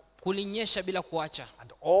non-stop. kulinyesha bila kuacha.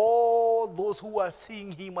 And all those who were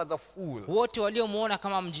seeing him as a fool, Wote waliomuona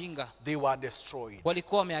kama mjinga they were destroyed.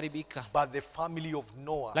 walikuwa wameharibika, But the family of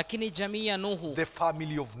Noah, lakini jamii ya Nuhu, the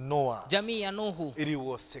family of Noah, jamii ya Nuhu it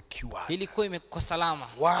was secure. ilikuwa iko salama.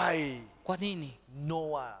 Why? Kwa nini?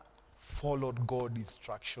 Noah followed God's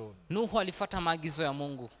instruction. Nuhu alifuata maagizo ya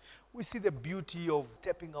Mungu. We see the beauty of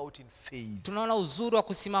stepping out in faith. Tunaona uzuri wa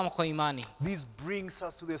kusimama kwa imani. This brings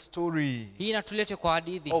us to the story Hii inatulete kwa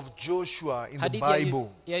hadithi of Joshua in the Hadithi Bible.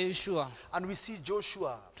 ya Yoshua. And we see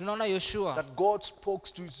Joshua, Tunaona Yoshua. that God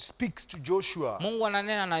speaks to Joshua Mungu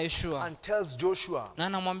ananena na Yoshua and tells Joshua na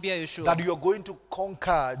anamwambia Yoshua that you are going to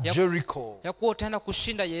conquer Jericho. ya kuwa utaenda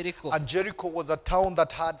kushinda Yeriko. And Jericho was a town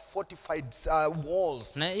that had fortified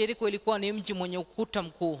walls. Na Yeriko ilikuwa ni mji mwenye ukuta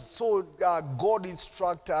mkuu. So God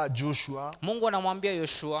instructed Joshua Mungu anamwambia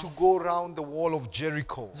Yoshua to go around the wall of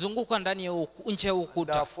Jericho. zunguka ndani ya nje ya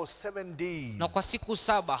ukuta. For 7 days. Na kwa siku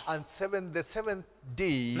 7. And the seventh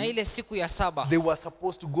day, Na ile siku ya 7 they were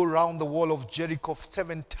supposed to go around the wall of Jericho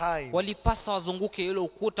 7 times. walipasa wazunguke ile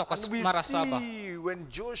ukuta kwa And we mara 7. see when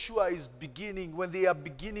when they are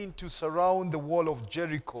beginning to surround the wall of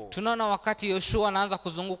Jericho, Tunaona wakati Yoshua anaanza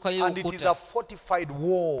kuzunguka ile and it is a ukuta. fortified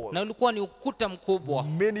wall, Na ulikuwa ni ukuta mkubwa.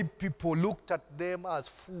 many people looked at them as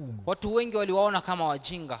fools. Watu wengi waliwaona kama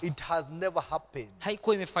wajinga. It has never happened.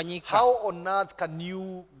 Haikuwa imefanyika. How on earth can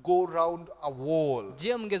you go around a wall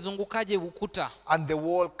Je, mngezungukaje ukuta and the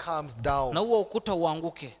wall comes down? na huo ukuta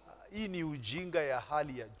uanguke? Hii ni ujinga ya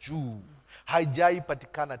hali ya juu.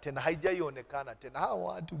 Haijaipatikana tena, haijaionekana tena.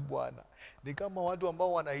 Hawa watu bwana ni kama watu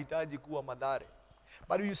ambao wanahitaji kuwa madhare.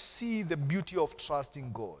 But you see the beauty of trusting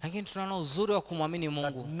God. Lakini tunaona uzuri wa kumwamini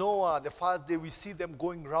Mungu. Noah, the first day we see them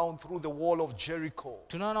going round through the wall of Jericho.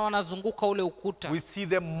 Tunaona wanazunguka ule ukuta. We see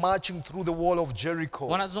them marching through the wall of Jericho.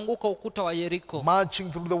 Wanazunguka ukuta wa Yeriko.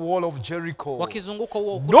 Marching through the wall of Jericho. Wakizunguka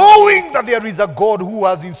huo ukuta. Knowing that there is a God who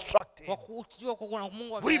has instructed. Wakujua kwa kuna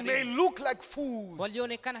Mungu We may ameahidi. look like fools.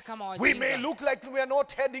 Walionekana kama We may wajinga. look like we are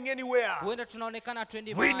not heading anywhere. Huenda tunaonekana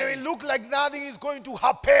twendi We may mahali. look like nothing is going to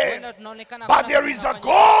happen. Huenda tunaonekana But hakuna there kitu is a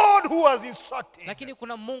kinafanyika. God who has instructed. Lakini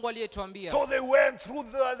kuna Mungu aliyetuambia. So they went through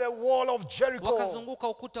the wall of Jericho. Wakazunguka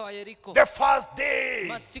ukuta wa Yeriko. The first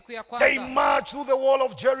day, Siku ya they kwanza. marched through the wall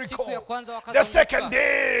of Jericho. Siku ya kwanza The wakazunguka. second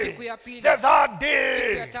day, Siku ya pili. the third Siku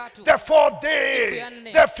day, ya tatu. the fourth Siku day, ya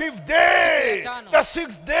nne. the fifth day, Siku ya tano. the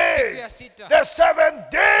sixth Siku day, ya sita. the seventh Na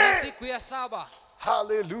day. siku ya 7.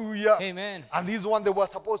 Hallelujah. Amen. And this one, they were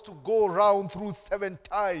supposed to go around through 7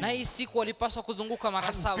 Na times. hii siku walipaswa kuzunguka mara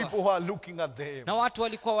And 7. people were looking at them, Na watu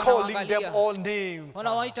walikuwa calling them wanaangalia. all names,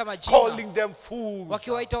 Wanawaita majina. calling them fools.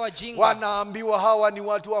 Wakiwaita wajinga. Wanaambiwa hawa ni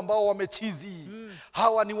watu ambao wamechizi.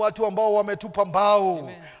 Hawa ni watu ambao wametupa mbao.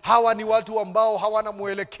 Amen. Hawa ni watu ambao hawana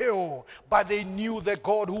mwelekeo. But they knew the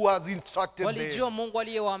God who has instructed Walijua them. Mungu And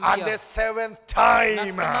the aliyewaambia. 7th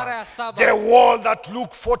time, Na mara ya 7. the wall that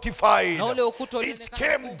looked fortified, Na ule ukuta it ulionekana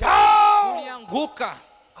came mkubwa. down. Ulianguka.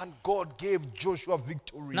 And God gave Joshua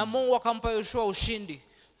victory. Na Mungu akampa Yoshua ushindi.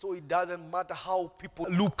 So it doesn't matter how people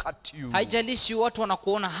look at you. Haijalishi watu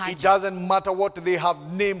wanakuona It haja. doesn't matter what they have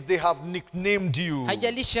names, they have nicknamed you.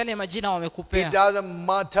 Haijalishi yale majina It wamekupea. doesn't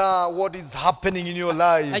matter what is happening in your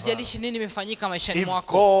life. Haijalishi nini imefanyika maishani If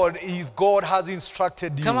mwako. God has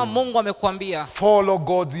instructed Kama you, Mungu amekuambia, follow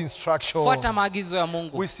God's instruction. fuata maagizo ya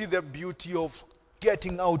Mungu. We see the beauty of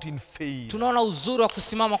getting out in faith. Tunaona uzuri wa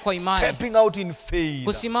kusimama kwa imani. Stepping out in faith.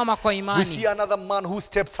 Kusimama kwa We see imani. another man who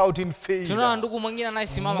steps out in faith. Tunaona ndugu mwingine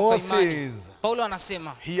anayesimama kwa imani. Moses. Paulo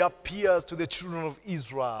anasema, He appears to the children of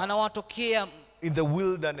Israel anawatokea in the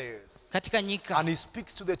wilderness. katika nyika. And he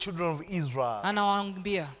speaks to the children of Israel.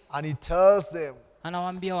 Anawaambia, And he tells them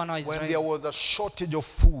anawaambia wana wa when there Israeli, was a shortage of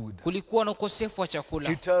food, kulikuwa na ukosefu wa he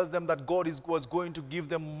chakula. tells them that God was going to give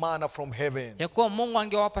them manna from heaven. Ya kuwa Mungu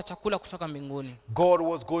angewapa chakula kutoka mbinguni. God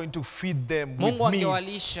was going to feed them with Mungu meat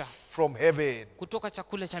angewalisha from heaven. kutoka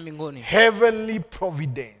chakula cha mbinguni. Heavenly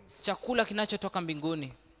providence. Chakula kinachotoka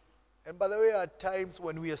mbinguni. And by the way, at times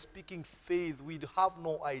when we are speaking faith, we have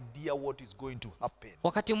no idea what is going to happen.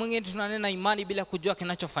 Wakati mwingine tunanena imani bila kujua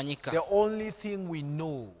kinachofanyika. The only thing we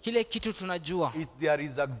know Kile kitu tunajua is there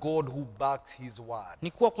is a God who backs his word.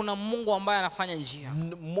 ni kuwa kuna Mungu ambaye anafanya njia.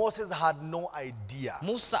 Moses had no idea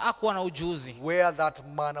Musa hakuwa na ujuzi where that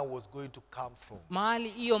manna was going to come from. mahali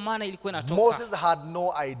hiyo maana ilikuwa inatoka. Moses had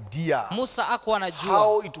no idea Musa hakuwa anajua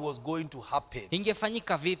how it was going to happen.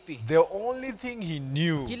 ingefanyika vipi. The only thing he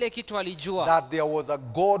knew Kile kitu alijua, that there was a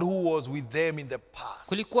God who was with them in the past.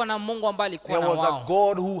 kulikuwa na Mungu ambaye alikuwa There na was a wao.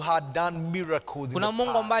 God who had done miracles in Kuna the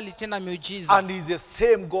Mungu past. ambaye alitenda miujiza. And he's the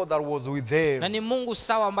same God that was with Na them. ni Mungu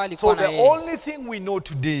sawa ambaye So alikuwa na the yeye. only thing we know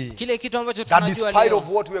today, Kile kitu ambacho that tunajua despite of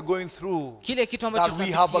leo, what we are going through, kile kitu ambacho that we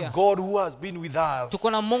have a tunapitia, God who has been with us.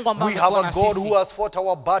 tuko na Mungu ambaye We have amekuwa a na God sisi. who has fought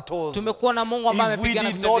our battles. Tumekuwa na Mungu ambaye If we amepigana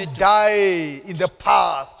did vita not vyetu. die in the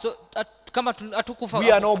past, So, kama hatukufa,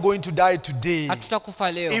 we are not going to die today.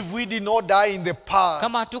 hatutakufa leo. If we did not die in the past,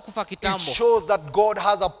 Kama hatukufa it kitambo, shows that God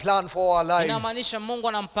has a plan for our lives. inamaanisha Mungu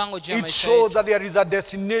ana mpango juu ya It maisha shows yetu. that there is a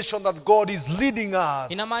destination that God is leading us.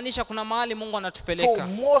 Inamaanisha kuna mahali Mungu So anatupeleka.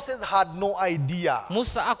 Moses had no idea.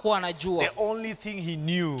 Musa hakuwa anajua. The only thing he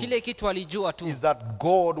knew Kile kitu alijua tu is that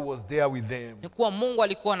God was there with them. ni kuwa Mungu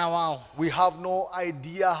alikuwa na wao. We have no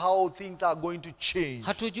idea how things are going to change.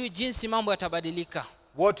 Hatujui jinsi mambo yatabadilika.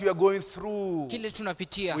 What we are going through, Kile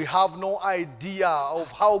tunapitia, we have no idea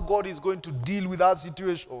of how God is going to deal with our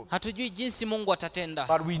situation. hatujui jinsi Mungu atatenda.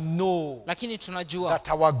 But we know Lakini tunajua that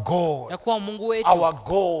our God, ya kuwa Mungu wetu, our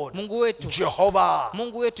God, Mungu wetu, Jehovah,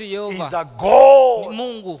 Mungu wetu is Yehova a ni God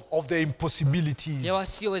Mungu of the impossibilities. ya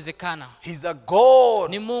wasiowezekana. He's a God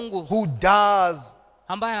Ni Mungu who does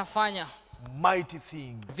ambaye anafanya mighty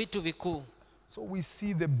things. vitu vikuu. So we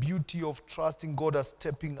see the beauty of trusting God as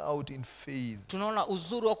stepping out in faith. Tunaona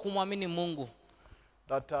uzuri wa kumwamini Mungu.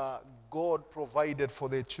 That God provided for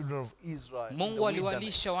the children of Israel. In the Mungu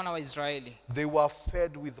aliwalisha wana wilderness. wa Israeli. They were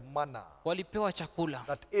fed with manna. Walipewa chakula.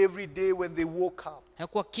 That every day when they woke up, Ya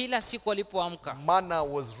kuwa kila siku walipoamka, manna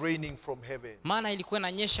was raining from heaven. maana ilikuwa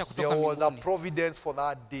inanyesha There kutoka was a mbinguni. providence for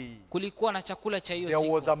that day. Kulikuwa na chakula cha hiyo There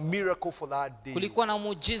was siku. a miracle for that day. Kulikuwa na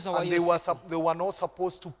muujiza wa And hiyo siku. they were not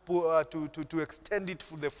supposed to extend it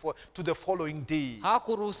to the following day.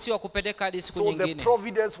 Hawakuruhusiwa kupeleka hadi siku So the nyingine.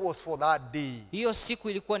 providence was for that day. Hiyo siku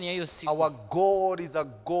ilikuwa ni ya hiyo siku. Our God is a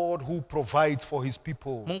God who provides for his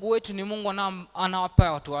people. Mungu wetu ni Mungu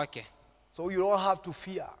anawapa watu wake. So you don't have to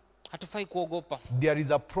fear. Hatufai kuogopa. There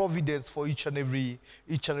is a providence for each and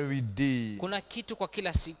every day. Kuna kitu kwa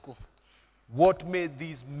kila siku. What made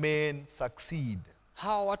these men succeed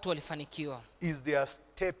Hawa watu walifanikiwa is they are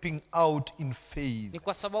stepping out in faith. ni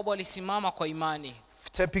kwa sababu walisimama kwa imani.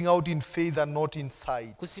 Stepping out in faith and not in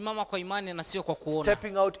sight. Kusimama kwa imani na sio kwa kuona.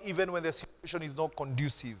 Stepping out even when the situation is not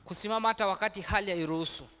conducive. Kusimama hata wakati hali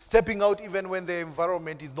hairuhusu. Stepping out even when the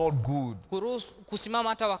environment is not good. Kusimama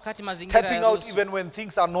hata wakati mazingira Stepping out hayaruhusu. even when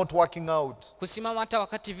things are not working out. Kusimama hata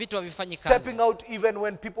wakati vitu havifanyi kazi. Stepping out even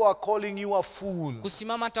when people are calling you a fool.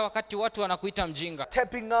 Kusimama hata wakati watu wanakuita mjinga.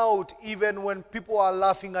 Stepping out even when people are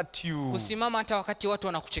laughing at you. Kusimama hata wakati watu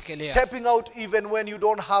wanakuchekelea. Stepping out even when you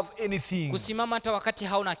don't have anything. Kusimama hata wakati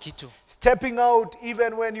hauna kitu. Stepping out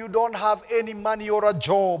even when you don't have any money or a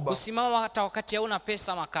job. Kusimama hata wakati hauna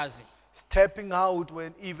pesa ama kazi. Stepping out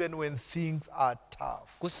even when things are tough.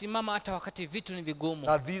 Kusimama hata wakati vitu ni vigumu.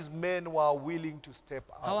 That these men were willing to step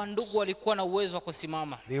Hawa out. ndugu walikuwa na uwezo wa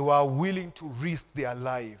kusimama. They were willing to risk their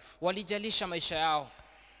life. Walijalisha maisha yao.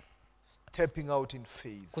 Stepping out in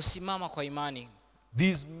faith. Kusimama kwa imani.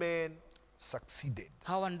 These men succeeded.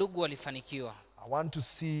 Hawa ndugu walifanikiwa. I want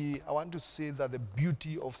to say that the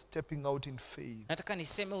beauty of stepping out in faith Nataka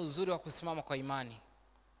niseme uzuri wa kusimama kwa imani.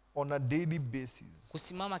 on a daily basis.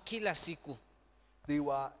 Kusimama kila siku. They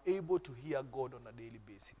were able to hear God on a daily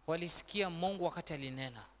basis. Walisikia Mungu wakati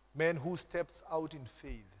alinena. Men who steps out in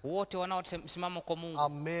faith Wote wanaosimama kwa Mungu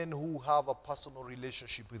are men who have a personal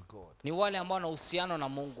relationship with God. ni wale ambao wana uhusiano na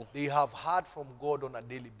Mungu. They have heard from God on a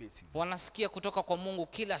daily basis. Wanasikia kutoka kwa Mungu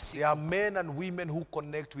kila They siku. are men and women who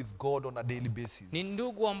connect with God on a daily basis. Ni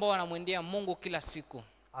ndugu ambao wanamwendea Mungu kila siku.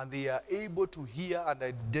 And they are able to hear and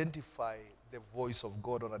identify the voice of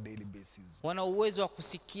God on a daily basis. Wana uwezo wa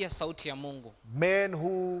kusikia sauti ya Mungu. Men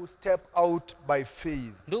who step out by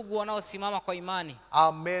faith Ndugu wanaosimama kwa imani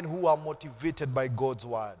are men who are motivated by God's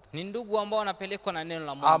word. ni ndugu ambao wanapelekwa na neno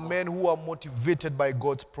la Are Mungu. men who are motivated by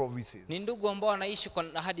God's Ni promises. ndugu ambao wanaishi kwa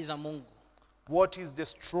ahadi za Mungu. What is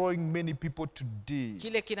destroying many people today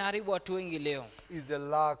Kile kinaharibu watu wengi leo is a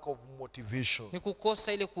lack of motivation. ni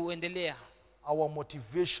kukosa ile kuendelea. Our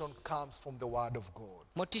motivation comes from the word of God.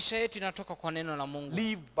 Motisha yetu inatoka kwa neno la Mungu.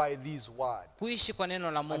 Live by this word Kuishi kwa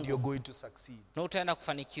neno la and you're Mungu going to succeed. na utaenda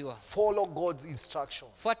kufanikiwa. Follow God's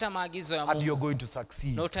instruction Fuata maagizo ya and you're Mungu going to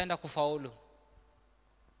succeed. na utaenda kufaulu.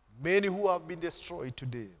 Many who have been destroyed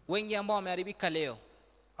today Wengi ambao wameharibika leo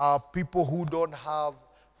are people who don't have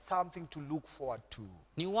something to look forward to.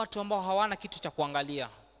 ni watu ambao hawana kitu cha kuangalia.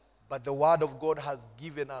 But the word of God has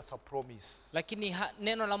given us a promise. Lakini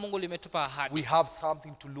neno la Mungu limetupa We ahadi. have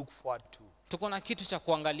something to look forward to. Tuko na kitu cha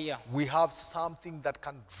kuangalia. We have something that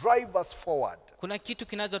can drive us forward. Kuna kitu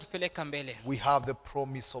kinachotupeleka mbele. We have the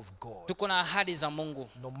promise of God. Tuko na ahadi za Mungu.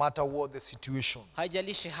 No matter what the situation,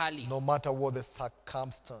 Haijalishi hali, no matter what the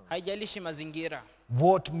circumstance, haijalishi mazingira.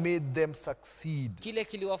 what made them succeed Kile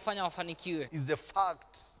kiliwafanya wafanikiwe is the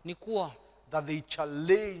fact ni kuwa that they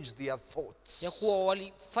challenged their thoughts. ya kuwa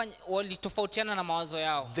walitofautiana na mawazo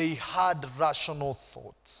yao. They had rational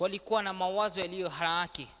thoughts. Walikuwa na mawazo yaliyo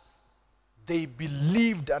haraki. They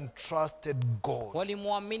believed and trusted God.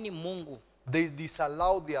 walimwamini Mungu, They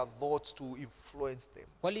disallowed their thoughts to influence them.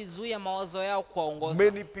 walizuia mawazo yao kuwaongoza.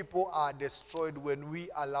 Many people are destroyed when we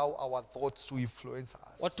allow our thoughts to influence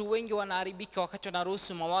us. Watu wengi wanaharibika wakati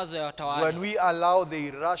wanaruhusu mawazo ya When watawala, we allow the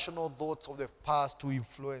irrational thoughts of the past to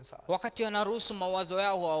influence us. wakati wanaruhusu mawazo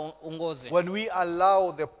yao waongoze, When we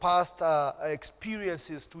allow the past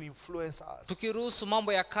experiences to influence us. tukiruhusu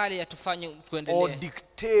mambo ya kale yatufanye Or tuendelee,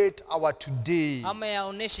 dictate our today. ama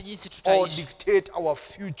yaoneshe jinsi Or tutaishi, dictate our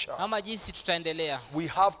future. ama jinsi tutaendelea. We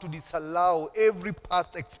have to disallow every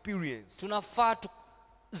past experience. Tunafaa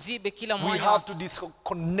tuzibe kila We mwanya, have to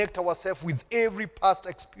disconnect ourselves with every past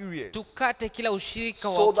experience tukate kila ushirika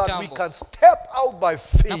so wa that we kitambo can step out by na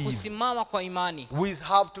faith. kusimama kwa imani. We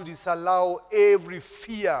have to disallow every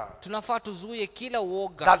fear Tunafaa tuzuie kila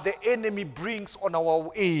uoga, that the enemy brings on our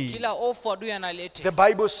way. kila hofu adui analete. The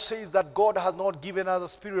Bible says that God has not given us a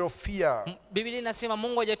spirit of fear, Biblia inasema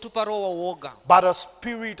Mungu hajatupa roho wa uoga, but a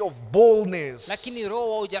spirit of boldness lakini roho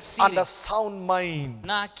wa and ujasiri a sound mind,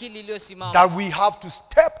 na akili iliyosimama. that we have to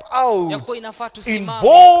step out Yakuwa inafaa in tusimame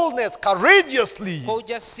boldness, courageously, kwa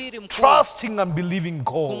ujasiri mkuu, trusting and believing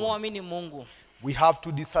God. kumwamini Mungu. We have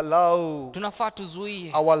to disallow Tunafaa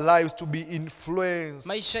tuzuie our lives to be influenced,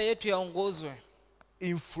 maisha yetu yaongozwe,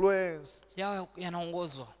 yawe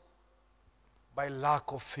yanaongozwa by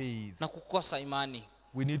lack of faith. na kukosa imani.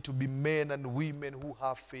 We need to be men and women who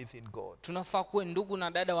have faith in God. Tunafaa kuwe ndugu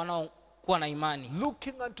na dada wanaokuwa na imani,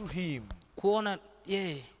 Looking unto him kuona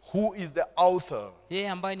yeye who is the author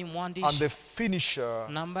ambaye ni and mwandishi the finisher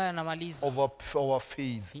na ambaye anamaliza of our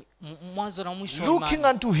faith. mwanzo na mwisho wa Looking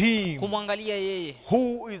imani. unto him Kumwangalia yeye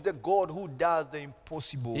who is the God who does the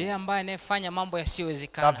impossible. ambaye anayefanya mambo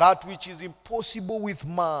yasiyowezekana. That which is impossible with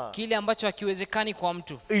man, Kile ambacho hakiwezekani kwa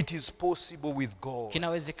mtu it is possible with God.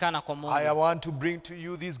 kinawezekana kwa I Mungu. want to bring to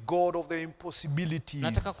you this God of the impossibilities.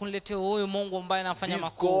 Nataka kuniletea huyu Mungu ambaye anafanya This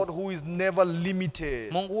makuu. God who is never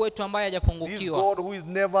limited. Mungu wetu ambaye This hajapungukiwa. God who is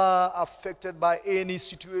never affected by any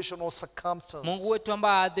situation or circumstance. Mungu wetu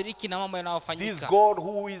ambaye haadhiriki na mambo This yanayofanyika. God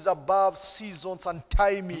who is above seasons and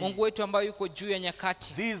timing. Mungu wetu ambaye yuko juu ya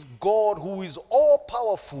nyakati. This God who is all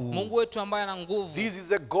powerful. Mungu wetu ambaye ana nguvu. This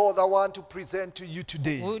is a God I want to present to you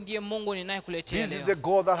today. Huyu ndiye Mungu ninayekuletea This is leo. a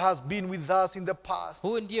God that has been with us in the past.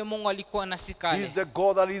 Huyu ndiye Mungu alikuwa nasi This is kale. the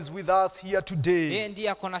God that is with us here today. Yeye ndiye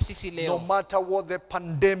ako na sisi No leo. matter what the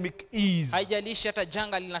pandemic is, Haijalishi hata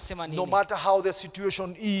janga linasema no nini. matter how the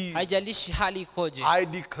situation is, Haijalishi hali ikoje. I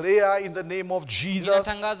declare in the name of Jesus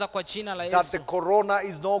Ninatangaza kwa jina la that the Yesu corona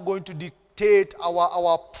is not going to dictate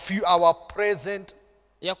our present.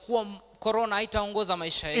 ya kuwa corona haitaongoza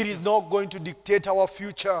maisha It yetu. is not going to dictate our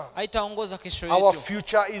future. Haitaongoza kesho Our yetu.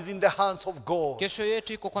 future is in the hands of God. Kesho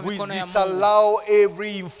yetu iko kwa We mikono ya Mungu. disallow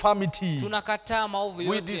every infirmity. Tunakataa maovu We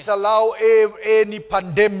yote. disallow any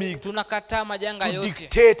pandemic Tunakataa majanga to yote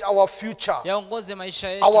dictate our future. yaongoze maisha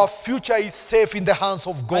Our yetu. future is safe in the hands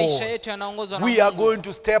of Maisha God. yetu yanaongozwa na We are Mungu. going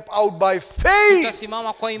to step out by faith,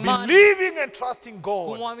 Tutasimama kwa imani, believing and trusting God.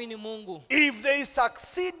 kumwamini Mungu. If they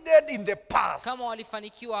succeeded in the past, Kama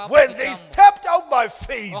walifanikiwa hapo when they kitambo, stepped out by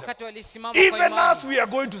faith, wakati walisimama kwa even us imani, we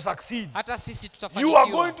are going to succeed. hata sisi You are tutafanikiwa.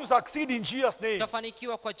 going to succeed in Jesus' name.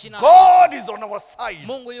 Tutafanikiwa kwa jina la Yesu. God is on our side.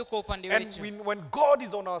 Mungu yuko upande And wetu. when God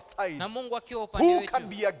is on our side, Na Mungu akiwa upande who can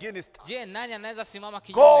wetu, be against je, us? nani anaweza simama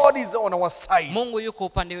kinyume? God is on our side. Mungu yuko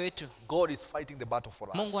upande wetu. God is fighting the battle for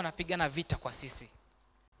Mungu us. anapigana vita kwa sisi.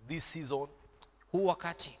 This season Huu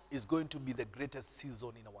wakati is going to be the greatest season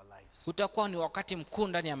in our lives. utakuwa ni wakati mkuu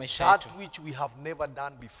ndani ya maisha That yetu. which we have never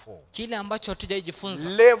done before. Kile ambacho hatujaijifunza,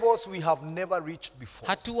 Levels we have never reached before.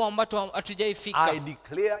 hatua ambazo hatujaifika, I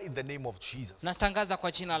declare in the name of Jesus natangaza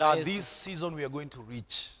kwa jina la that Yesu this season we are going to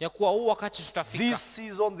reach. ya kuwa huu wakati tutafika. This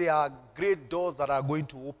season there are great doors that are going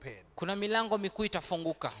to open. Kuna milango mikuu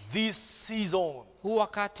itafunguka. This season Huu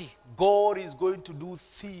wakati God is going to do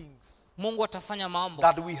things Mungu atafanya mambo,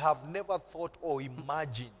 that we have never thought or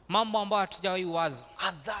imagined. mambo ambayo hatujawahi waza.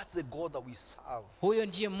 And that's the God that we serve. Huyo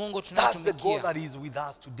ndiye Mungu That's the God tunayetumikia. that is with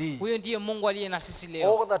us today. Huyo ndiye Mungu aliye na sisi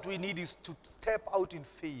leo. All that we need is to step out in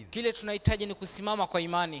faith. Kile tunahitaji ni kusimama kwa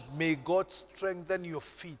imani. May God strengthen your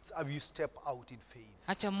feet as you step out in faith.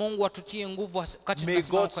 Acha Mungu atutie nguvu wakati May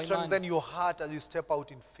tunasimama God kwa strengthen imani. your heart as you step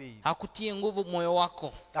out in faith. Akutie nguvu moyo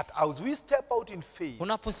wako. That as we step out in faith,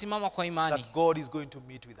 unaposimama kwa imani, that God is going to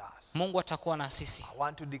meet with us. Mungu atakuwa na sisi. I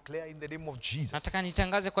want to declare in the name of Jesus, Nataka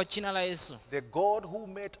nitangaze kwa jina la Yesu, the God who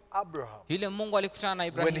met Abraham yule Mungu alikutana na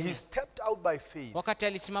when Ibrahimu he stepped out by faith wakati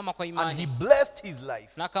alisimama kwa and he imani blessed his life.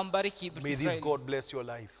 na akambariki May this Israeli, God bless your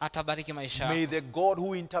life. atabariki maisha May yako. the God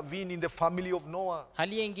who intervened in the family of Noah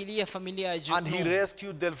Aliyeingilia familia ya and he Nuhu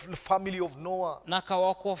rescued the family of Noah na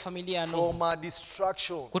akawaokoa familia ya Nuhu from a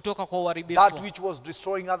destruction, kutoka kwa that uharibifu, which was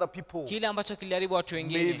destroying other people. kile ambacho kiliharibu watu May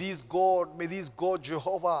wengine. this God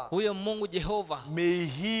Jehovah, Huyo Mungu Jehova, may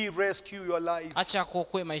he rescue your life. acha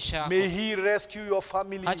akuokoe maisha yako, May he rescue your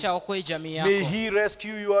family. acha aokoe jamii May yako, he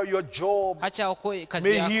rescue your job. acha aokoe kazi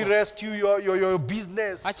May he yako, rescue your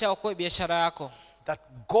business. acha aokoe biashara yako. That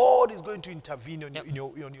God is going to intervene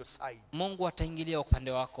on your side. Mungu ataingilia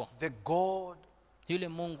upande wako. The God Yule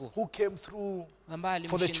Mungu who came through ambaye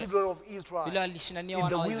for the alimshinda, children of yule Israel alishindania in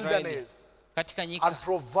the wana wa Israeli wilderness katika and nyika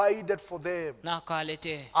provided for them na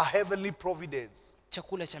akawaletea a heavenly providence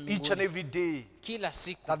chakula cha each and mbinguni every day. kila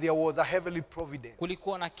siku. That there was a heavenly providence.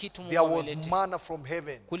 Kulikuwa na kitu There Mungu was ameleta, manna from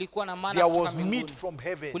heaven. kulikuwa na mana There kutoka was meat mbinguni, from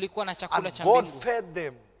heaven. kulikuwa na chakula And cha God mbingu fed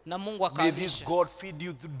them. na Mungu May this akawalisha. God feed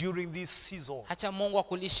you during this season. Hacha Mungu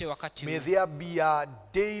akulishe wakati May huu. there be a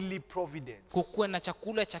daily providence. Kukuwe na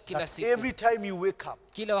chakula cha kila That siku, every time you wake up,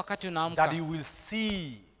 kila wakati that unaamka you will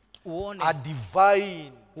see uone a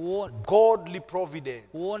divine, godly providence.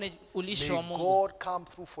 uone ulisho wa May Mungu. God come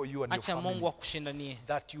through for you and your Acha Mungu family. akushindanie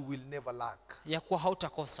That you will never lack. ya kuwa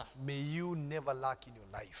hautakosa. May you never lack in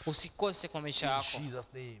your life. Usikose kwa maisha In yako Jesus'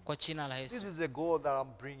 name. kwa jina la This Yesu. is the God that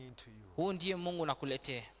I'm bringing to you. Huu ndiye Mungu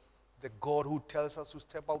nakuletea, The God who tells us to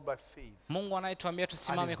step out by faith Mungu anayetuambia and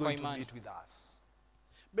tusimame is kwa going to imani. meet with us.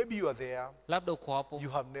 Maybe you are there. Labda uko hapo, You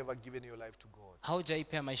have never given your life to God.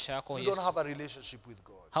 haujaipea maisha yako You don't Yesu, have a relationship with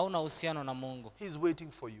God. hauna uhusiano na Mungu. He's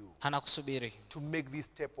waiting for you Anakusubiri to make this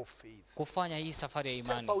step of faith. kufanya hii safari ya Step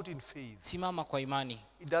imani. out in faith. Simama kwa imani,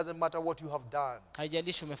 It doesn't matter what you have done.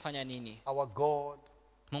 haijalishi umefanya nini. Our God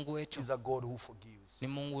Mungu wetu is a God who forgives. ni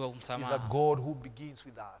Mungu wa He's a msamaha, God who begins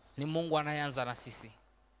with us. ni Mungu anayeanza na sisi,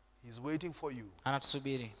 He's waiting for you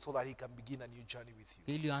anatusubiri so that he can begin a new journey with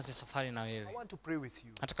you. ili uanze safari na I wewe. want to pray with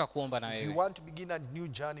you. Nataka kuomba na If you wewe. want to begin a new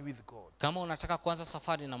journey with God, Kama unataka kuanza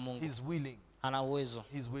safari na Mungu, He's willing. ana uwezo,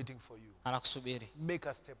 He's waiting for you. anakusubiri. Make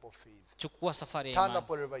a step of faith. Chukua safari ya Stand imani, up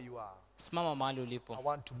wherever you are. simama mahali I ulipo.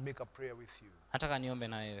 want to make a prayer with you. Nataka niombe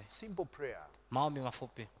na wewe, Simple prayer. maombi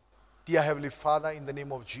mafupi. Dear Heavenly Father, in the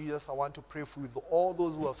name of Jesus, I want to pray for with all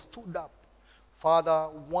those who have stood up, Father,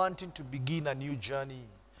 wanting to begin a new journey,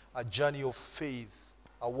 a journey of faith,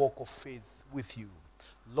 a walk of faith with you.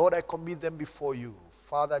 Lord, I commit them before you.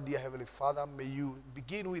 Father, dear Heavenly Father, may you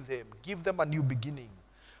begin with them. Give them a new beginning.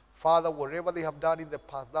 Father, whatever they have done in the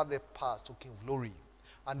past, that they past, O King of Glory.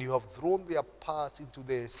 And you have thrown their past into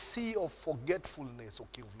the sea of forgetfulness, O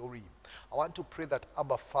King of Glory. I want to pray that,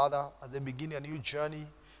 Abba, Father, as they begin a new journey,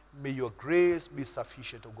 may your grace be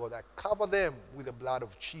sufficient, O God. I cover them with the blood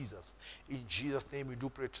of Jesus. In Jesus' name we do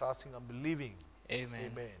pray, trusting and believing.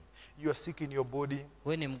 Amen. Amen. You are sick in your body.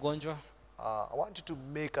 Wewe ni mgonjwa, I want you to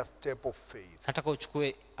make a step of faith. nataka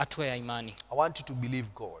uchukue hatua ya imani, I want you to believe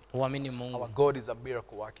God. uamini Our Mungu. God is a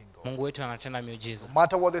miracle working God. Mungu wetu anatenda miujiza, No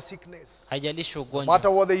matter what the sickness, haijalishi no matter ugonjwa,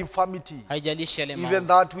 what the infirmity, haijalishi yale even mambo,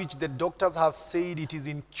 that which the doctors have said it is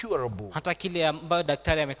incurable. hata kile ambayo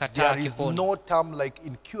daktari amekataa There is kiponi. no term like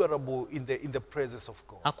incurable in the presence of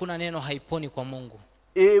God. Hakuna neno haiponi kwa Mungu.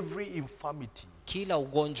 Every infirmity, Kila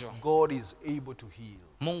ugonjwa God is able to heal.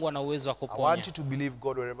 Mungu ana uwezo wa I want kuponya. you to believe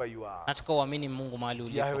God wherever you are. Nataka uamini Mungu mahali Dear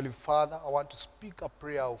ulipo. Heavenly Father, I want to speak a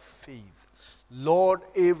prayer of faith. Lord,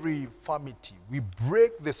 every infirmity, we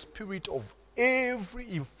break the spirit of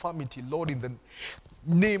every infirmity, Lord, in the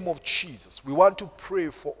name of Jesus. We want to pray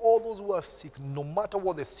for all those who are sick, no matter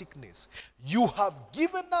what the sickness. You have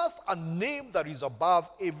given us a name that is above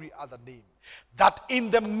every other name. That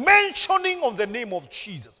in the mentioning of the name of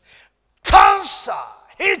Jesus, cancer,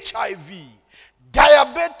 HIV,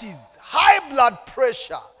 diabetes, high blood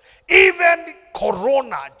pressure, even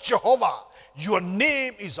corona, Jehovah, your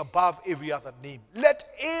name is above every other name. Let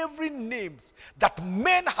every names that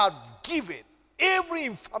men have given, every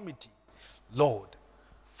infirmity, Lord,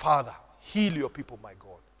 Father, heal your people, my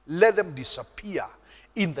God. Let them disappear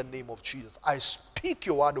in the name of Jesus. I speak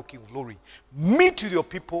your word, O King of Glory. Meet with your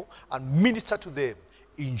people and minister to them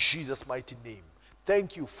in Jesus' mighty name.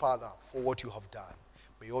 Thank you, Father, for what you have done.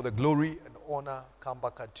 May all the glory and honor come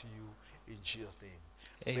back unto you in Jesus' name.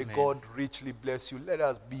 Amen. May God richly bless you. Let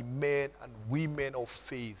us be men and women of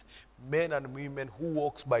faith. men and women who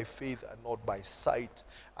walks by faith and not by sight.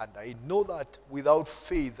 And I know that without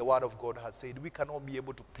faith, the word of God has said, we cannot be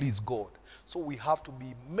able to please God. So we have to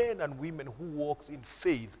be men and women who walks in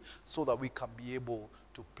faith so that we can be able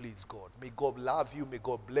to please God. May God love you. May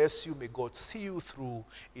God bless you. May God see you through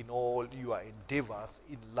in all your endeavors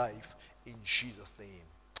in life. In Jesus' name,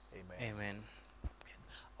 amen. Amen.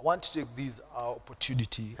 I want to take this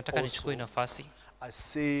opportunity Nataka nichukue also. nafasi. I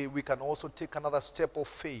say we can also take another step of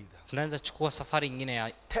faith. Tunaweza chukua safari nyingine ya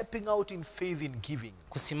Stepping out in faith in giving.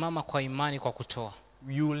 kusimama kwa imani kwa kutoa.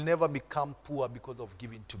 You will never become poor because of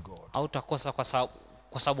giving to God. Hautakosa kwa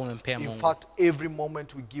sababu umempea In Mungu. fact, every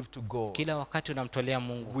moment we give to God, Kila wakati unamtolea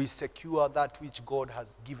Mungu, we secure that which God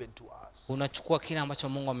has given to us. unachukua kile ambacho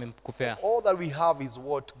Mungu amekupea. All that we have is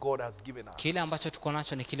what God has given us. Kile ambacho tuko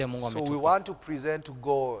nacho ni kile Mungu So we ametupa. want to present to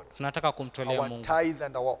God Tunataka kumtolea our Mungu tithe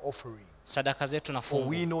and our offering. sadaka zetu na For we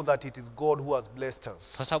fungu, know that it is God who has blessed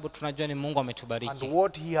us. kwa sababu tunajua ni Mungu And ametubariki,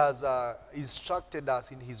 what he has instructed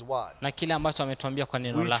us in his word, na kile ambacho ametuambia kwa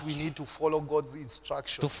neno which we lake, need to follow God's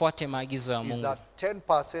instructions, tufuate maagizo ya is Mungu, that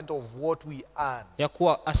 10% of what we earn ya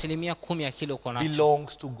kuwa 10% ya kile uko nacho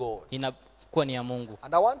belongs to God. inakuwa ni ya Mungu.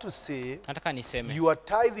 And I want to say, Nataka niseme your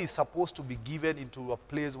tithe is supposed to be given into a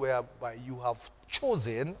place whereby you have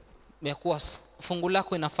chosen ya kuwa fungu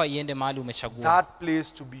lako inafaa iende mahali umechagua, that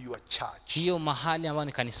place to be your church. hiyo mahali ambayo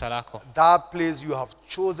ni kanisa lako, That place you have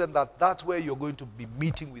chosen, that's where you're going to be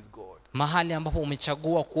meeting with God. mahali ambapo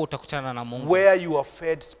umechagua kuwa utakutana na Mungu, Where you are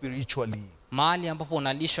fed spiritually. mahali ambapo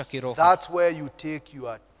unalishwa kiroho. That's where you take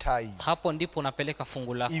your tithe. Hapo ndipo unapeleka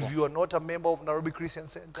fungu lako. If you are not a member of Nairobi Christian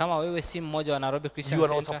Center, Kama wewe si mmoja wa Nairobi Christian you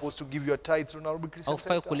are not Center, supposed to give your tithe to Nairobi Christian haufai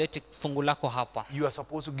Center. kuleta fungu lako hapa. You are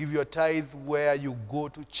supposed to give your tithe where you go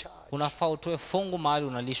to church. Unafaa utoe fungu mahali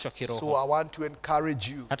unalishwa So kiroho. I want to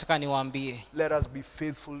encourage you. Nataka niwaambie Let us be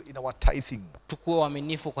faithful in our tithing. tukuwe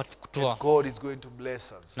waaminifu kwa kutoa, God is going to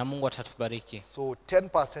bless us. na Mungu atatubariki. So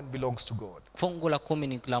 10% belongs to God. Fungu la 10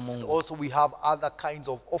 ni la Mungu. Also we have other kinds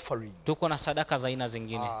of offering. Tuko na sadaka za aina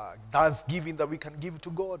zingine, Thanksgiving that we can give to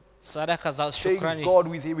God. sadaka za Saying shukrani, God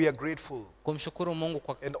with we are grateful. kumshukuru Mungu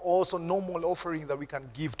kwa, And also normal offering that we can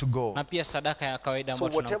give to na God. pia sadaka ya kawaida So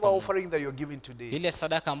ambayo whatever tunampa Mungu. offering that you're giving today, Ile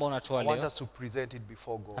sadaka ambayo unatoa I want leo, us to present it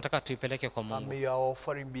before God. nataka tuipeleke kwa And Mungu. may our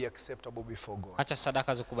offering be acceptable before God. Acha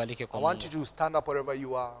sadaka zikubalike I kwa want you Mungu. to stand up wherever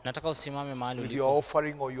you are Nataka usimame mahali with your ulipo,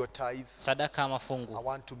 offering or your tithe. sadaka ama I fungu.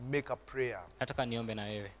 want to make a prayer. Nataka niombe na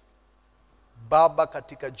wewe. Baba,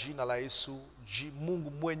 katika jina la Yesu,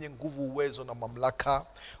 Mungu mwenye nguvu, uwezo na mamlaka,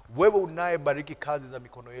 wewe unayebariki kazi za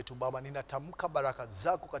mikono yetu Baba, ninatamka baraka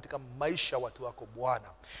zako katika maisha ya watu wako Bwana.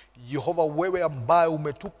 Yehova, wewe ambaye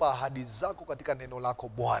umetupa ahadi zako katika neno lako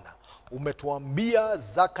Bwana, umetuambia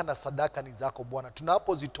zaka na sadaka ni zako Bwana.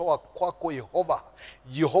 Tunapozitoa kwako Yehova,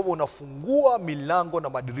 unafungua milango na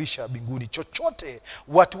madirisha ya mbinguni. Chochote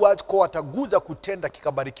watu wako wataguza kutenda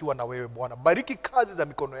kikabarikiwa na wewe Bwana. Bariki kazi za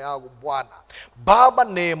mikono yao Bwana. Baba,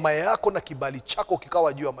 neema yako na kibali chako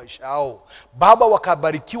kikawa juu ya maisha yao Baba,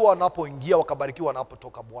 wakabarikiwa wanapoingia, wakabarikiwa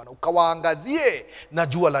wanapotoka Bwana. Ukawaangazie na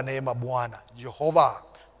jua la neema Bwana. Jehova,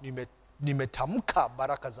 nimetamka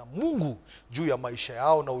baraka za Mungu juu ya maisha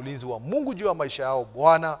yao na ulinzi wa Mungu juu ya maisha yao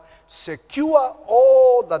Bwana. Secure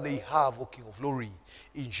all that they have, O King of Glory.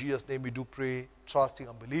 In Jesus' name we do pray, trusting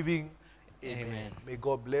and believing. Amen. Amen. May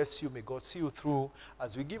God bless you. May God see you through.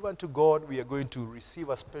 As we give unto God, we are going to receive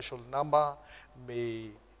a special number. May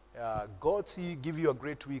God give you a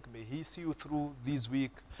great week. May He see you through this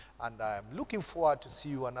week. And I'm looking forward to see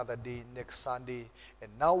you another day next Sunday.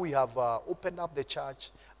 And now we have opened up the church.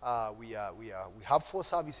 We have 4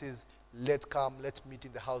 services. Let's come. Let's meet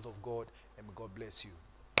in the house of God. And may God bless you.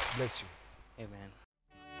 Bless you. Amen.